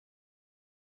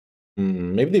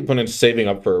 Maybe the opponent's saving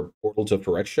up for Portal to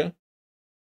Phyrexia?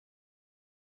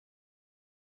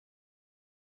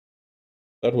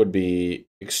 That would be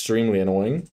extremely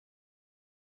annoying.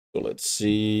 So let's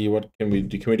see, what can we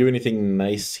do? Can we do anything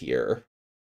nice here?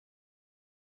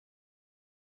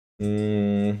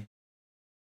 I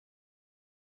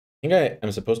think I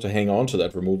am supposed to hang on to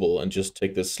that removal and just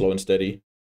take this slow and steady.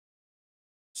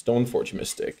 Stoneforge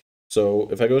Mystic. So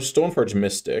if I go Stoneforge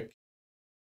Mystic,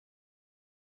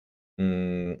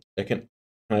 can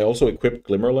I also equip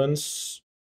Glimmerlens?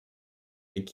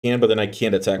 I can, but then I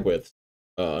can't attack with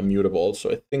Mutavault,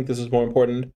 so I think this is more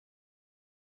important.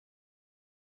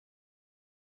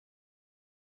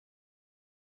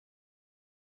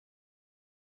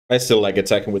 I still like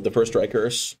attacking with the first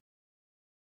strikers.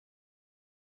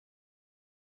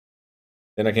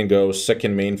 Then I can go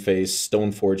second main phase,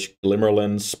 Stoneforge,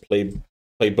 Glimmerlens,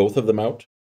 play both of them out.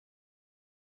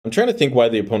 I'm trying to think why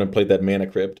the opponent played that Mana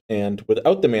Crypt, and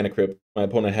without the Mana Crypt, my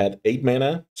opponent had 8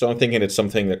 mana, so I'm thinking it's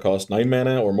something that costs 9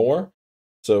 mana or more.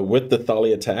 So with the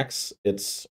Thalia attacks,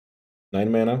 it's 9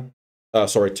 mana.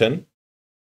 Sorry, 10.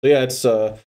 So yeah, it's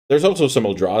there's also some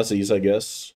Eldrazi's, I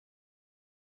guess.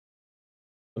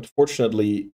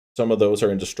 Unfortunately, some of those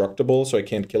are indestructible, so I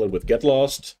can't kill it with Get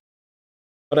Lost.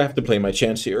 But I have to play my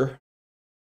chance here.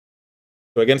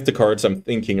 So against the cards I'm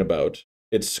thinking about,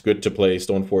 it's good to play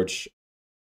Stoneforge.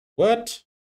 What?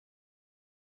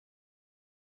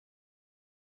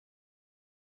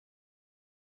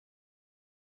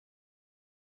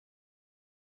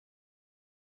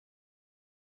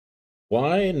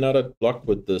 Why not a block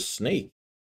with the snake?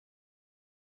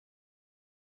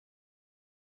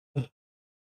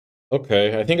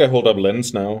 Okay, I think I hold up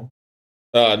Lens now.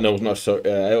 No, sorry.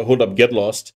 I hold up Get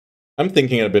Lost. I'm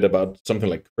thinking a bit about something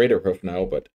like Craterhoof now,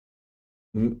 but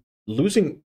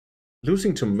losing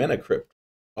to Mana Crypt.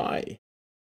 Why?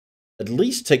 At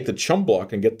least take the chump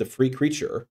block and get the free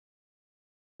creature.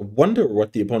 I wonder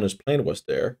what the opponent's plan was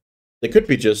there. They could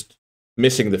be just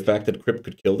missing the fact that Crypt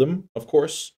could kill them, of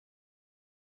course.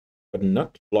 But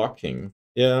not blocking.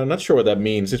 Yeah, I'm not sure what that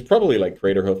means. It's probably like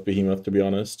Craterhoof Behemoth, to be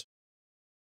honest.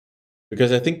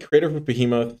 Because I think Craterhoof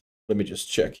Behemoth... Let me just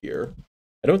check here.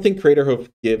 I don't think Craterhoof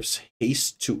gives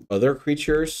haste to other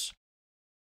creatures.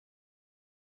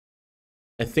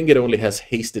 I think it only has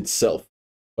haste itself,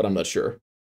 but I'm not sure.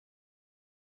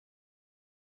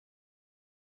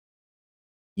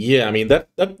 Yeah, I mean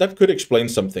that could explain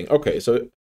something. Okay, so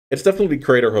it's definitely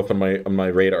Craterhoof on my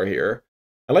radar here.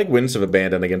 I like Winds of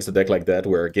Abandon against a deck like that,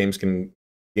 where games can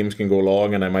go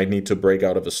long, and I might need to break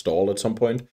out of a stall at some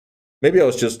point. Maybe I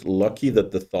was just lucky that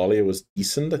the Thalia was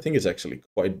decent. I think it's actually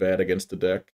quite bad against the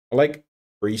deck. I like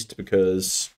Priest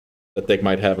because that deck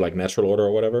might have like Natural Order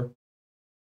or whatever.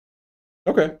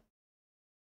 Okay.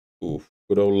 Oof.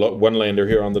 Good old one lander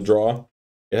here on the draw.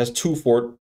 It has 2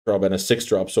 4-drop and a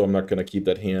 6-drop, so I'm not going to keep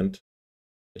that hand.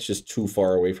 It's just too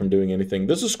far away from doing anything.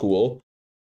 This is cool.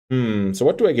 So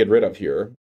what do I get rid of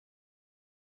here?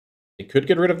 I could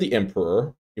get rid of the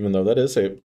Emperor, even though that is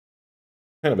a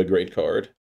kind of a great card.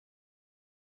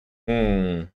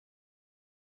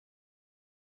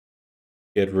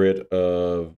 Get rid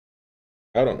of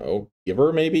I don't know,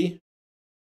 Giver maybe?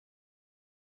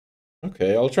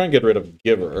 Okay, I'll try and get rid of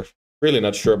Giver. Really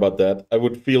not sure about that. I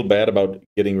would feel bad about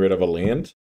getting rid of a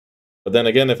land. But then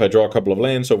again, if I draw a couple of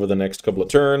lands over the next couple of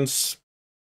turns,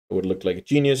 it would look like a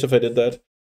genius if I did that.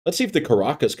 Let's see if the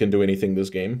Caracas can do anything this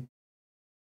game.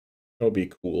 That would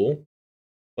be cool.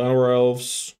 Flower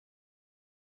Elves.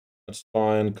 That's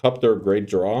fine. Copter, great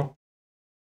draw.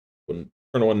 Turn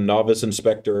 1 Novice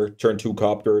Inspector, turn 2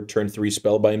 Copter, turn 3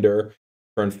 Spellbinder,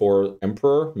 turn 4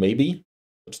 Emperor, maybe?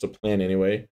 That's the plan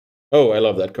anyway. Oh, I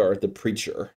love that card, the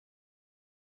Preacher.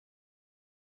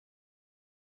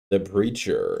 The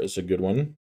Preacher is a good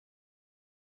one.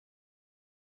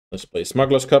 Let's play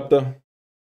Smuggler's Copter.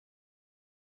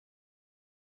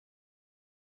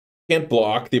 Can't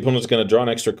block. The opponent's going to draw an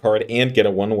extra card and get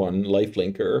a 1/1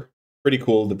 lifelinker. Pretty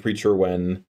cool, the Preacher,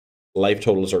 when life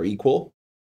totals are equal.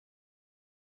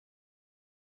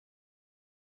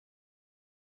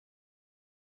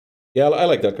 Yeah, I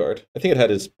like that card. I think it had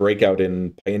his breakout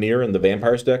in Pioneer in the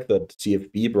Vampires deck that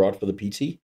CFB brought for the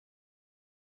PT.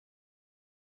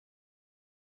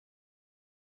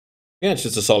 Yeah, it's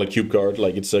just a solid cube card.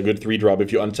 Like, it's a good 3-drop.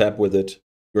 If you untap with it,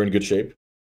 you're in good shape.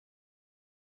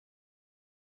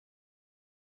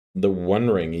 The One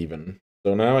Ring, even.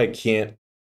 So now I can't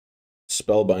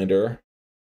Spellbinder.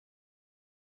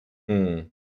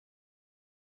 Can't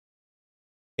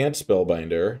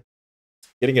Spellbinder.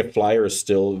 Getting a flyer is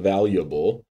still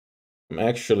valuable. I'm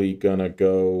actually gonna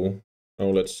go... Oh,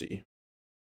 let's see.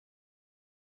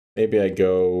 Maybe I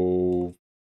go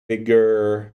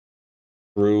bigger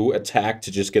through attack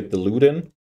to just get the loot in.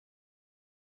 I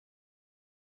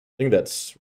think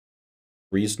that's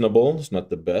reasonable. It's not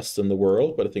the best in the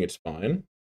world, but I think it's fine.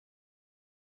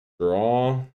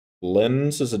 Draw.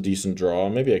 Lens is a decent draw.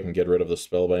 Maybe I can get rid of the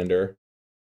Spellbinder.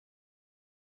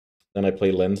 Then I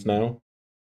play Lens now.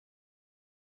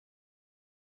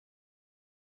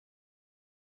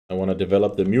 I want to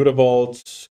develop the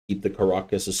Mutavault, keep the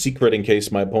Caracas a secret in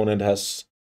case my opponent has,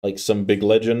 like, some big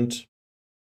legend.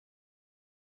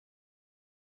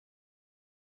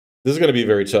 This is going to be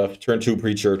very tough. Turn 2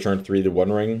 Preacher, turn 3 the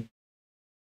One Ring.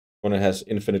 Opponent has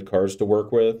infinite cards to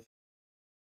work with.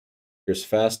 Here's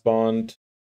Fast Bond.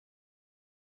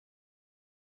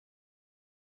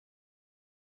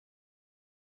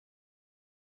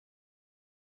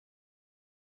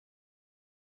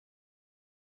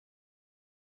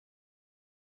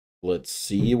 Let's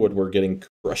see what we're getting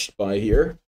crushed by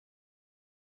here.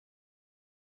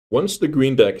 Once the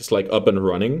green deck is, like, up and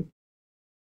running,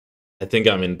 I think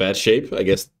I'm in bad shape. I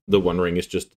guess the One Ring is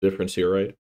just the difference here,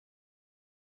 right?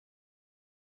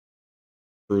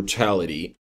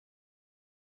 Brutality.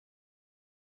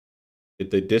 Did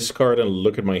they discard and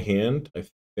look at my hand? I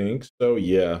think so,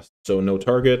 yeah. So no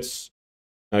targets.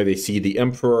 Now they see the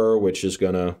Emperor, which is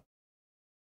gonna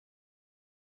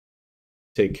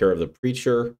take care of the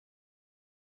Preacher.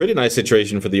 Pretty nice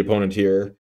situation for the opponent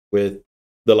here, with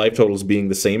the life totals being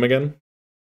the same again.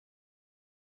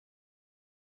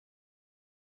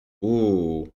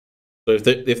 Ooh. So if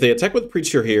they attack with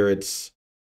Preacher here, it's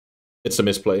a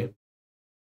misplay.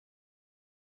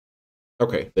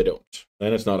 Okay, they don't.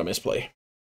 Then it's not a misplay.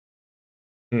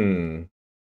 So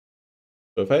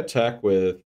if I attack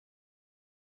with...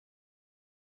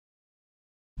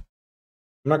 I'm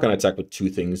not going to attack with two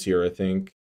things here, I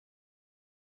think.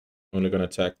 I'm only going to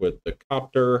attack with the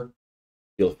Copter.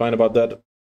 Feel fine about that.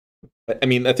 I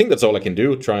mean, I think that's all I can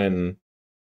do. Try and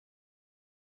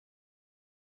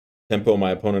tempo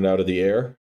my opponent out of the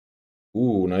air.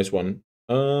 Ooh, nice one.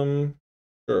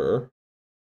 Sure.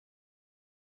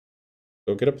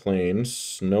 Go get a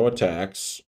planes. No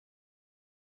attacks.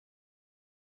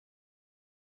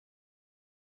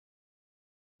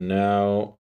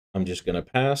 Now I'm just gonna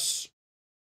pass.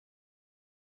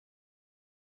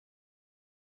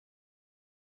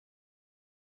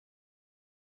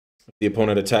 The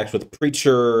opponent attacks with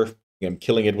Preacher. I'm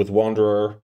killing it with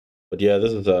Wanderer. But yeah,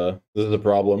 this is a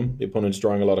problem. The opponent's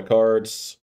drawing a lot of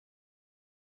cards.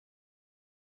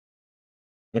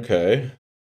 Okay.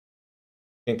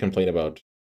 Can't complain about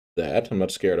that. I'm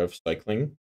not scared of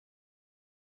cycling.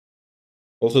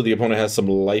 Also, the opponent has some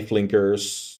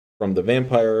lifelinkers from the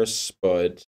vampires,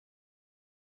 but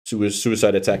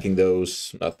suicide attacking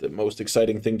those, not the most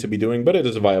exciting thing to be doing, but it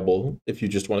is viable if you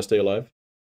just want to stay alive.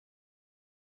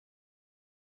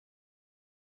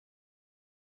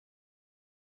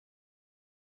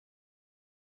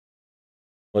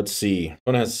 Let's see.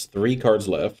 Opponent has 3 cards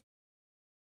left.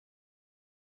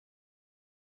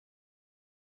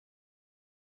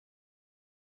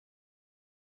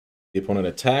 The opponent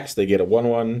attacks, they get a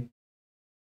 1/1.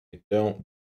 They don't.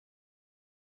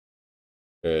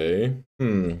 Okay.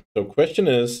 So question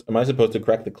is, am I supposed to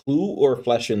crack the clue or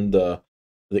flash in the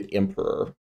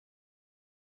Emperor?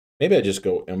 Maybe I just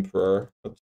go Emperor.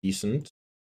 That's decent.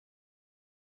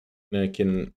 And I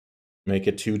can make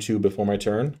it 2/2 before my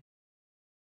turn.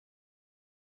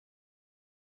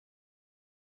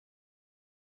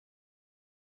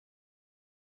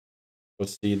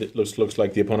 Let's see. It looks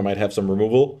like the opponent might have some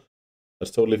removal.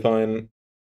 That's totally fine.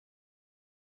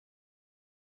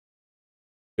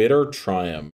 Bitter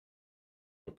Triumph.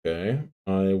 Okay.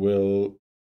 I will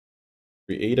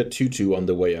create a 2/2 on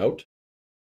the way out.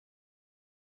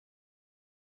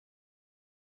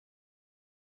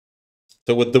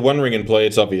 So with the One Ring in play,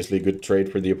 it's obviously a good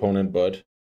trade for the opponent, but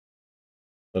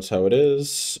that's how it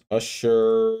is.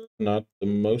 Usher, not the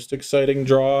most exciting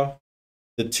draw.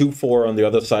 The 2/4 on the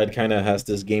other side kind of has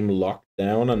this game locked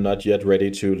down. I'm not yet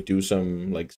ready to do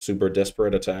some like super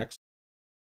desperate attacks.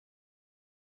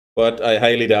 But I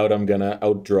highly doubt I'm gonna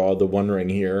outdraw the One Ring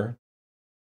here.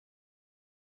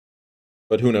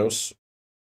 But who knows?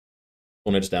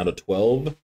 When it's down to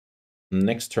 12.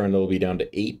 Next turn it'll be down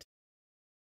to 8.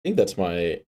 I think that's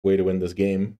my way to win this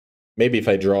game. Maybe if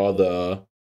I draw the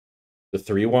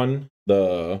 3/1,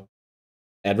 the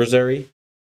adversary,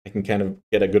 I can kind of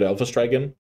get a good alpha strike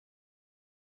in.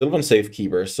 Sylvan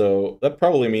Safekeeper, so that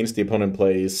probably means the opponent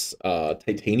plays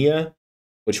Titania,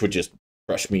 which would just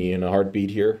crush me in a heartbeat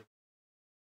here.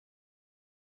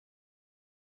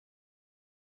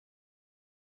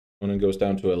 Opponent goes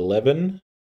down to 11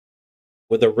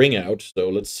 with a ring out. So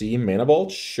let's see, Mana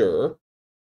Vault, sure.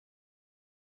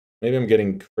 Maybe I'm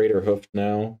getting Crater Hoofed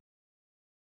now.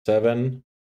 7,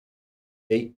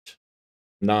 8,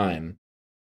 9.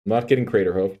 I'm not getting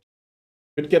Crater Hoofed.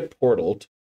 Could get Portaled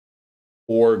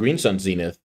or Green Sun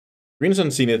Zenith. Green Sun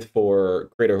Zenith for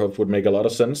Crater Hoofed would make a lot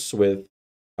of sense with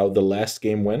how the last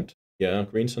game went. Yeah,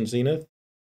 Green Sun Zenith.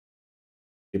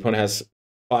 The opponent has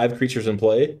 5 creatures in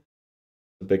play.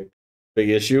 A big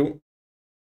issue.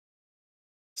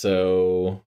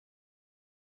 So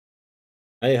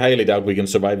I highly doubt we can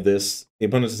survive this. The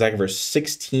opponent's attacking for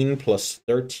 16 plus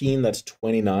 13. That's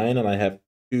 29, and I have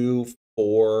 2,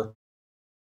 4,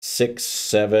 6,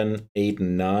 7, 8,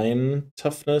 9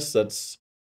 toughness. That's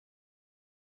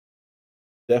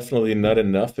definitely not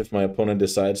enough if my opponent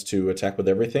decides to attack with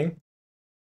everything.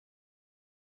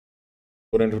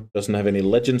 Opponent doesn't have any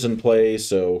legends in play,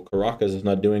 so Karakas is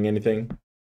not doing anything.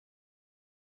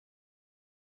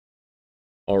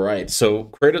 All right,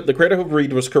 so the Crater Hoof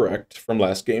read was correct from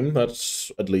last game.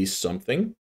 That's at least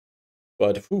something.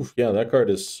 But whew, yeah, that card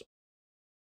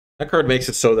makes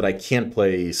it so that I can't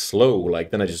play slow. Like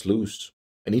then I just lose.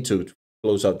 I need to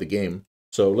close out the game.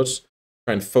 So let's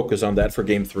try and focus on that for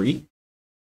game 3.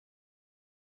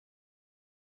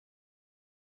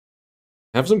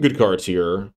 Have some good cards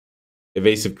here.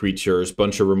 Evasive creatures,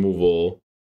 bunch of removal,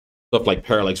 stuff like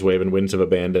Parallax Wave and Winds of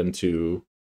Abandon to,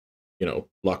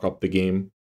 lock up the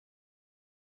game.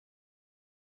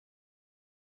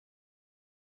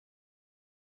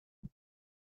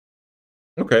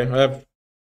 Okay, I have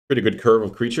pretty good curve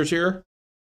of creatures here.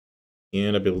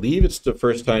 And I believe it's the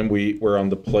first time we're on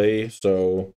the play,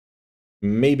 so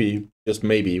maybe, just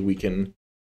maybe, we can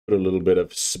put a little bit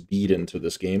of speed into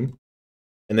this game.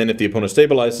 And then if the opponent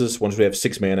stabilizes, once we have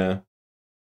 6 mana,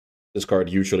 this card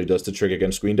usually does the trick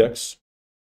against green decks.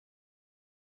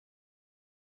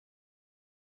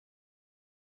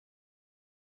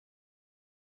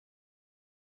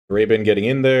 Raven getting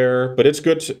in there, but it's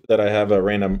good that I have a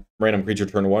random creature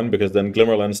turn 1, because then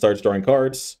Glimmerland starts drawing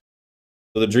cards.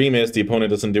 So the dream is the opponent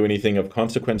doesn't do anything of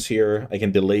consequence here. I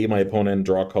can delay my opponent,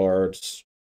 draw cards.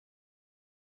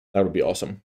 That would be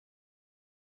awesome.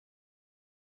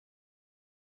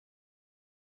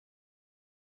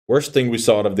 Worst thing we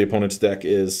saw out of the opponent's deck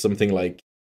is something like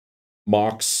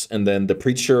Mox and then the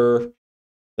Preacher.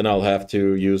 Then I'll have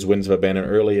to use Winds of Abandon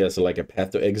early as like a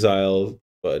path to exile.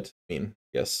 But I mean,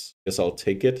 guess I'll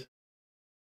take it.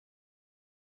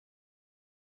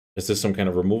 Is this some kind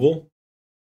of removal?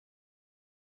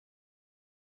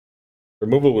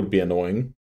 Removal would be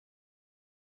annoying.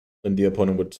 Then the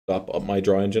opponent would stop up my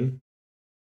draw engine.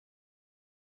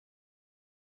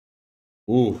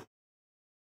 Ooh.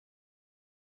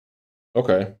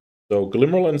 Okay. So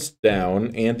Glimmerland's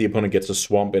down, and the opponent gets a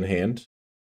Swamp in hand.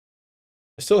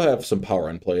 I still have some power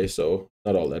in play, so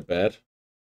not all that bad.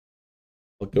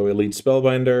 I'll go Elite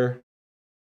Spellbinder.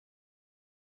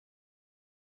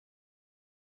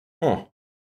 Huh.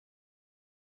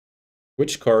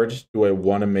 Which card do I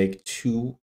want to make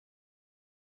 2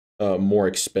 more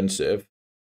expensive?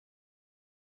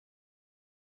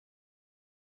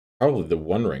 Probably the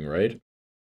One Ring, right?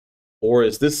 Or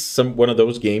is this one of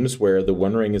those games where the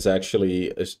One Ring is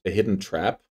actually a hidden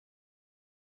trap?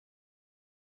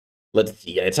 Let's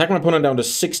see. I attack my opponent down to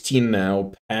 16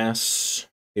 now. Pass.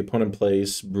 The opponent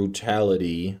plays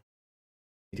Brutality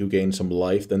to gain some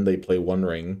life. Then they play One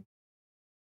Ring.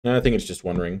 No, I think it's just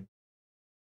One Ring.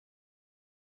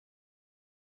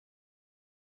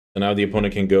 So now the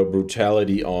opponent can go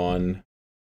Brutality on.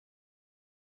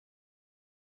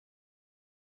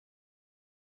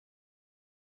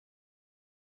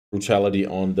 Brutality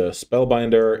on the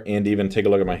Spellbinder, and even take a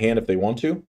look at my hand if they want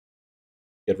to.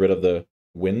 Get rid of the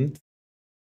wind.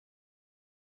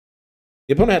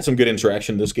 The opponent had some good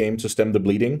interaction in this game to stem the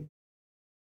bleeding.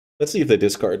 Let's see if they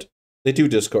discard. They do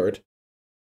discard.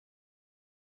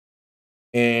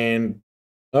 And,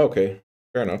 okay,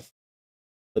 fair enough.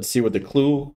 Let's see what the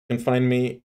clue can find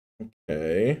me.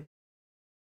 Okay.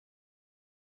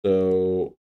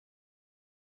 So,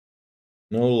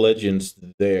 no legends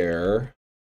there.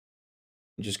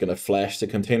 I'm just going to flash the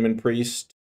Containment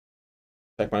Priest.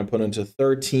 Attack my opponent to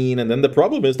 13. And then the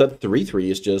problem is that 3/3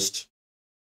 is just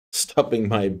stopping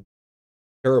my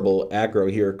terrible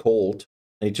aggro here cold.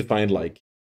 I need to find, like,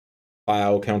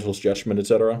 File, Council's Judgment,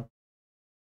 etc.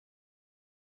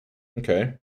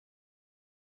 Okay.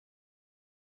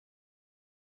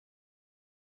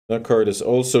 That card is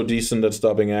also decent at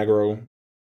stopping aggro.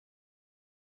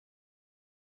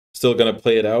 Still gonna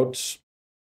play it out.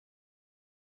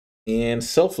 And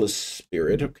Selfless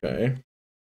Spirit, okay.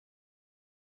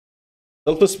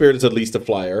 Selfless Spirit is at least a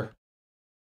flyer.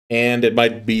 And it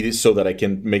might be so that I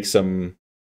can make some,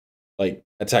 like,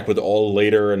 attack with all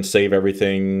later and save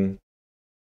everything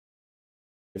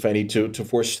if I need to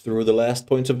force through the last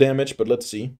points of damage, but let's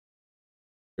see.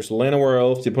 There's Llanowar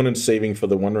Elf. The opponent's saving for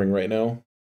the One Ring right now.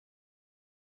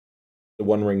 The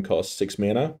One Ring costs 6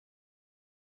 mana.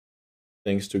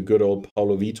 Thanks to good old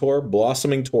Paulo Vitor.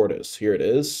 Blossoming Tortoise. Here it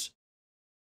is.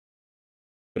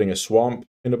 Putting a Swamp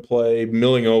into play.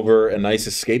 Milling over a nice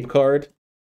escape card.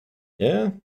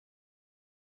 Yeah.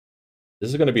 This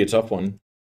is going to be a tough one.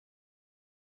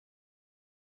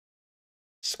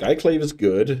 Skyclave is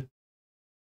good.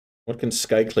 What can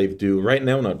Skyclave do? Right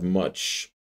now, not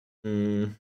much.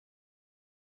 It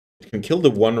can kill the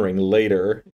One Ring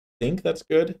later. I think that's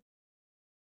good.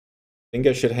 I think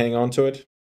I should hang on to it.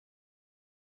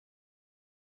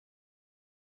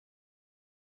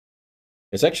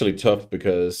 It's actually tough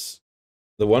because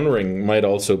the One Ring might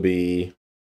also be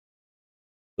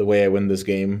the way I win this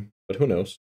game, but who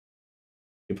knows?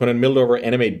 The opponent milled over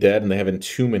Animate Dead, and they have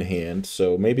Entomb in hand,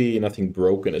 so maybe nothing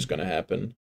broken is going to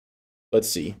happen. Let's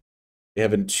see. They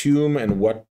have Entomb and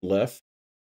what left?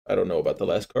 I don't know about the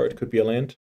last card. Could be a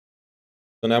land.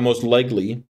 So now most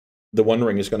likely, the One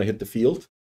Ring is going to hit the field.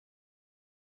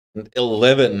 And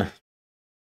 11.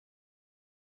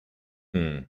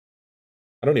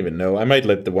 I don't even know. I might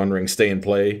let the One Ring stay in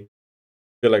play. I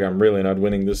feel like I'm really not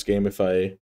winning this game if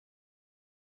I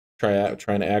try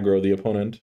and aggro the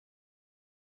opponent.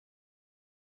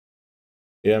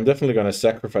 Yeah, I'm definitely going to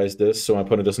sacrifice this so my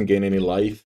opponent doesn't gain any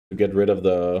life to get rid of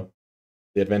the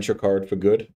adventure card for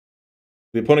good.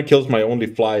 The opponent kills my only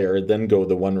flyer, then go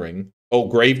the One Ring. Oh,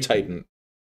 Grave Titan.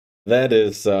 That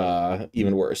is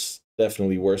even worse.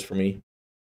 Definitely worse for me.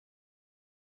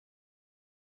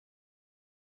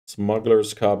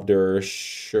 Smuggler's Copter,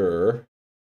 sure.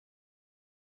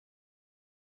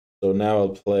 So now I'll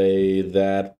play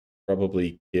that,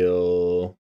 probably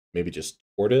kill maybe just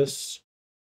Tortoise.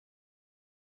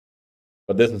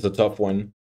 But this is a tough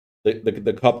one.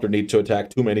 The Copter need to attack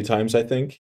too many times, I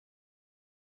think.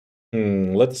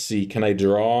 Let's see. Can I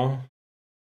draw?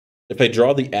 If I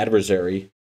draw the Adversary,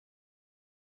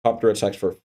 Copter attacks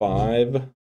for 5. I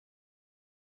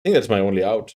think that's my only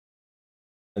out.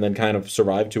 And then kind of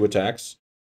survive 2 attacks.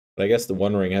 But I guess the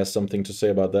One Ring has something to say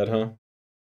about that, huh?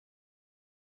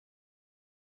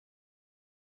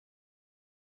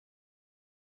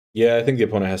 Yeah, I think the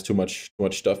opponent has too much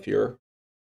stuff here.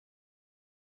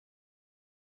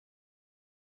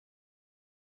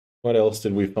 What else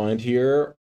did we find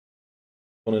here?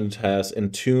 Opponent has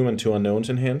Entomb and 2 unknowns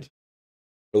in hand.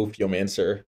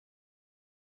 Ophiomancer.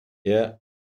 Yeah,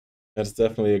 that's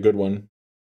definitely a good one.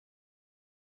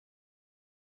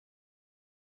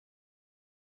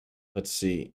 Let's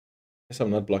see. I guess I'm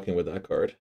not blocking with that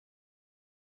card.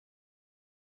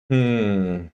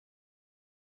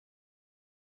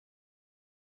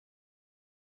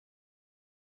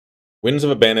 Winds of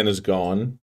Abandon is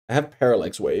gone. I have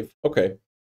Parallax Wave. Okay.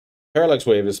 Parallax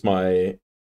Wave is my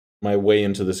way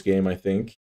into this game, I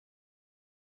think.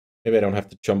 Maybe I don't have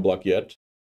to chump block yet.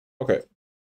 Okay.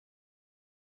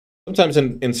 Sometimes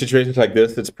in situations like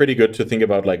this, it's pretty good to think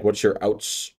about, like, what's your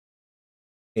outs?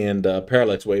 And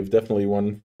Parallax Wave, definitely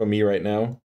one for me right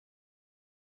now.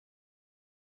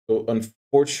 So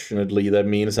unfortunately, that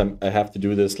means I have to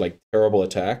do this like terrible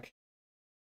attack.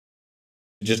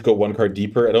 Just go one card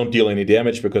deeper. I don't deal any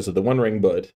damage because of the One Ring,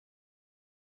 but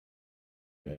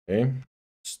okay.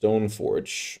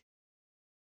 Stoneforge.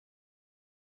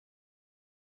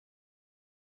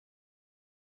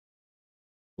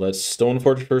 Let's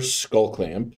Stoneforge for Skull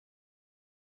Clamp.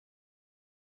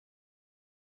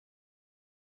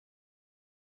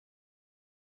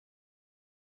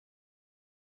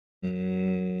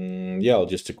 Yeah, I'll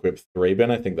just equip Thraben.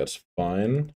 I think that's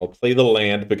fine. I'll play the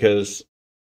land because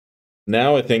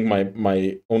now I think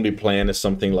my only plan is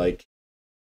something like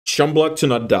Shumblock to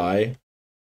not die.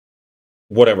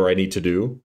 Whatever I need to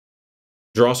do.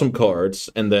 Draw some cards,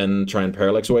 and then try and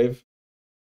Parallax Wave.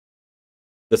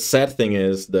 The sad thing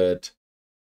is that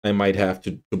I might have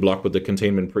to block with the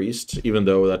Containment Priest, even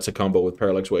though that's a combo with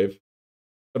Parallax Wave.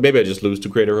 But maybe I just lose to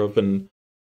Crater Hoof and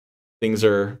things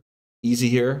are easy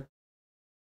here.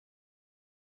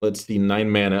 Let's see, 9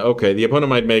 mana. Okay, the opponent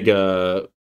might make a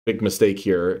big mistake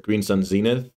here. Green Sun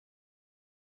Zenith.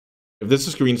 If this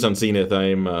is Green Sun Zenith,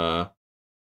 I'm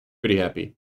pretty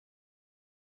happy.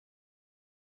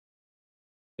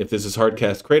 If this is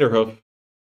Hardcast Crater Hoof,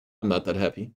 I'm not that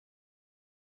happy.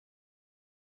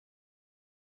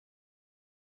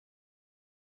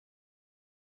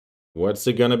 What's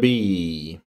it gonna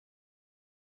be?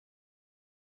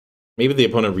 Maybe the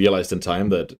opponent realized in time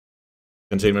that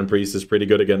Containment Priest is pretty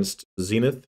good against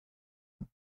Zenith.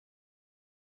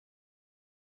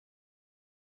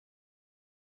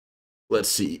 Let's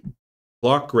see.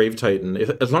 Block Grave Titan.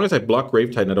 As long as I block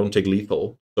Grave Titan, I don't take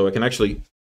lethal. So I can actually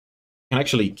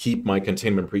keep my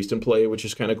Containment Priest in play, which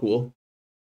is kind of cool.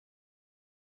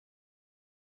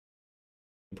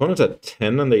 Opponent's at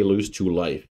 10 and they lose 2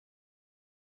 life.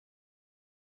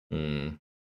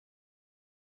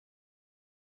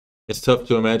 It's tough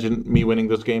to imagine me winning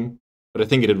this game, but I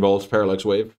think it involves Parallax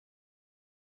Wave.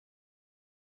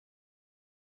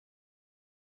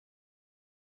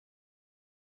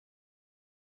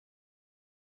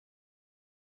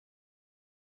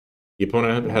 The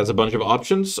opponent has a bunch of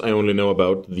options. I only know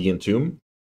about the Entomb.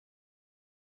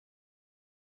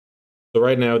 So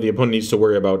right now, the opponent needs to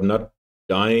worry about not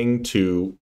dying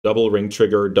to double ring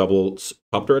trigger, double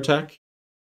copter attack.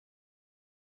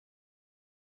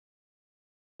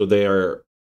 So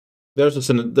there's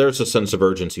a sense of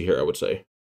urgency here, I would say.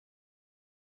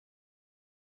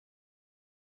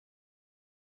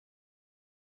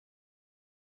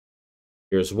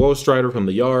 Here's Woe Strider from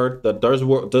the yard. That does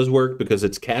work because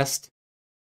it's cast.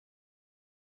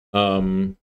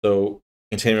 So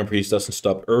Containment Priest doesn't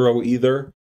stop Uro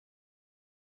either.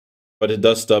 But it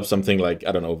does stop something like,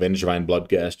 I don't know, Vengevine,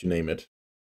 Bloodghast, you name it.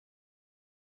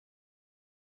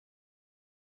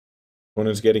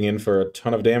 Opponent's getting in for a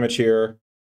ton of damage here.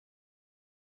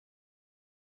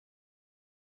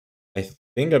 I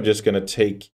think I'm just gonna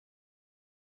take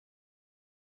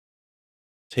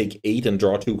 8 and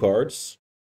draw 2 cards.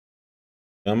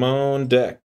 Come on,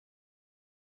 deck.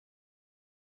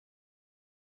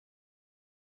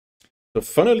 So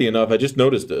funnily enough, I just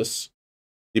noticed this.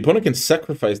 The opponent can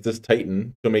sacrifice this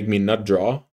Titan to make me not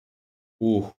draw.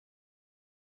 Ooh.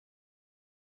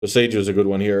 The Sage was a good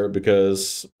one here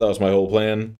because that was my whole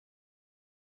plan.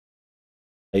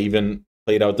 I even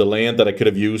played out the land that I could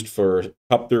have used for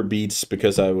Copter beats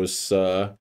because I was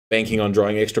banking on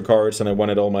drawing extra cards and I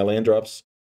wanted all my land drops.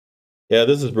 Yeah,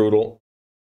 this is brutal.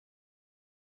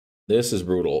 This is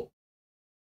brutal.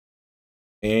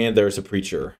 And there's a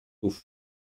Preacher. Oof.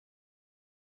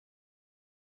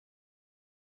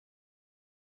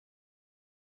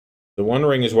 The One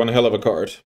Ring is one hell of a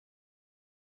card.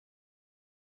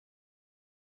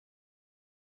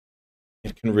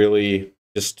 It can really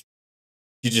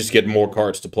you just get more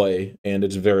cards to play, and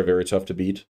it's very, very tough to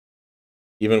beat.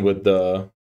 Even with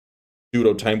the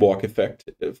pseudo time walk effect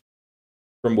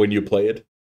from when you play it.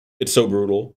 It's so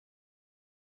brutal.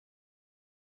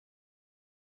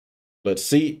 Let's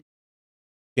see.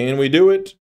 Can we do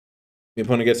it? The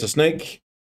opponent gets a snake.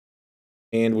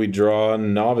 And we draw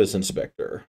Novice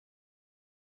Inspector.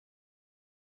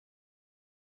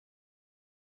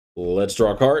 Let's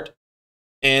draw a card.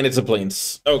 And it's a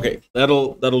Plains. Okay,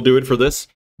 that'll do it for this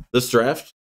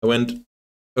draft. I went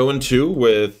 0-2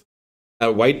 with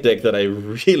a white deck that I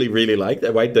really, really liked.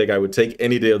 A white deck I would take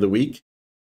any day of the week,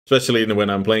 especially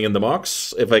when I'm playing in the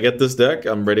mocks. If I get this deck,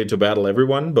 I'm ready to battle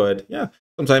everyone. But yeah,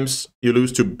 sometimes you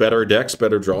lose to better decks,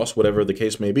 better draws, whatever the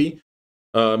case may be.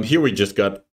 Here we just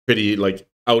got pretty like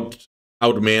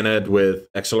out-maned with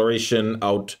acceleration,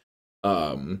 card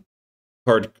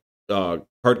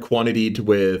quantitied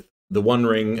with the One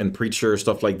Ring and Preacher,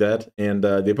 stuff like that. And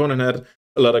the opponent had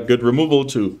a lot of good removal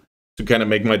to kind of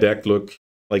make my deck look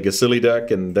like a silly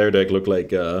deck, and their deck look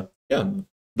like, yeah,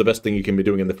 the best thing you can be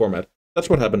doing in the format. That's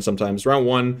what happens sometimes. Round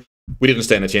 1, we didn't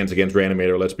stand a chance against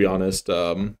Reanimator, let's be honest.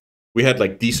 We had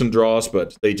like decent draws,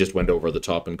 but they just went over the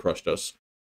top and crushed us.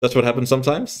 That's what happens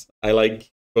sometimes. I like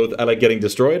both. I like getting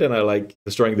destroyed, and I like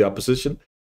destroying the opposition.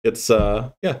 It's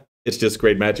yeah, it's just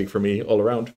great Magic for me all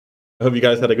around. I hope you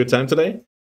guys had a good time today.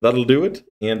 That'll do it,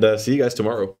 and see you guys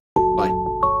tomorrow.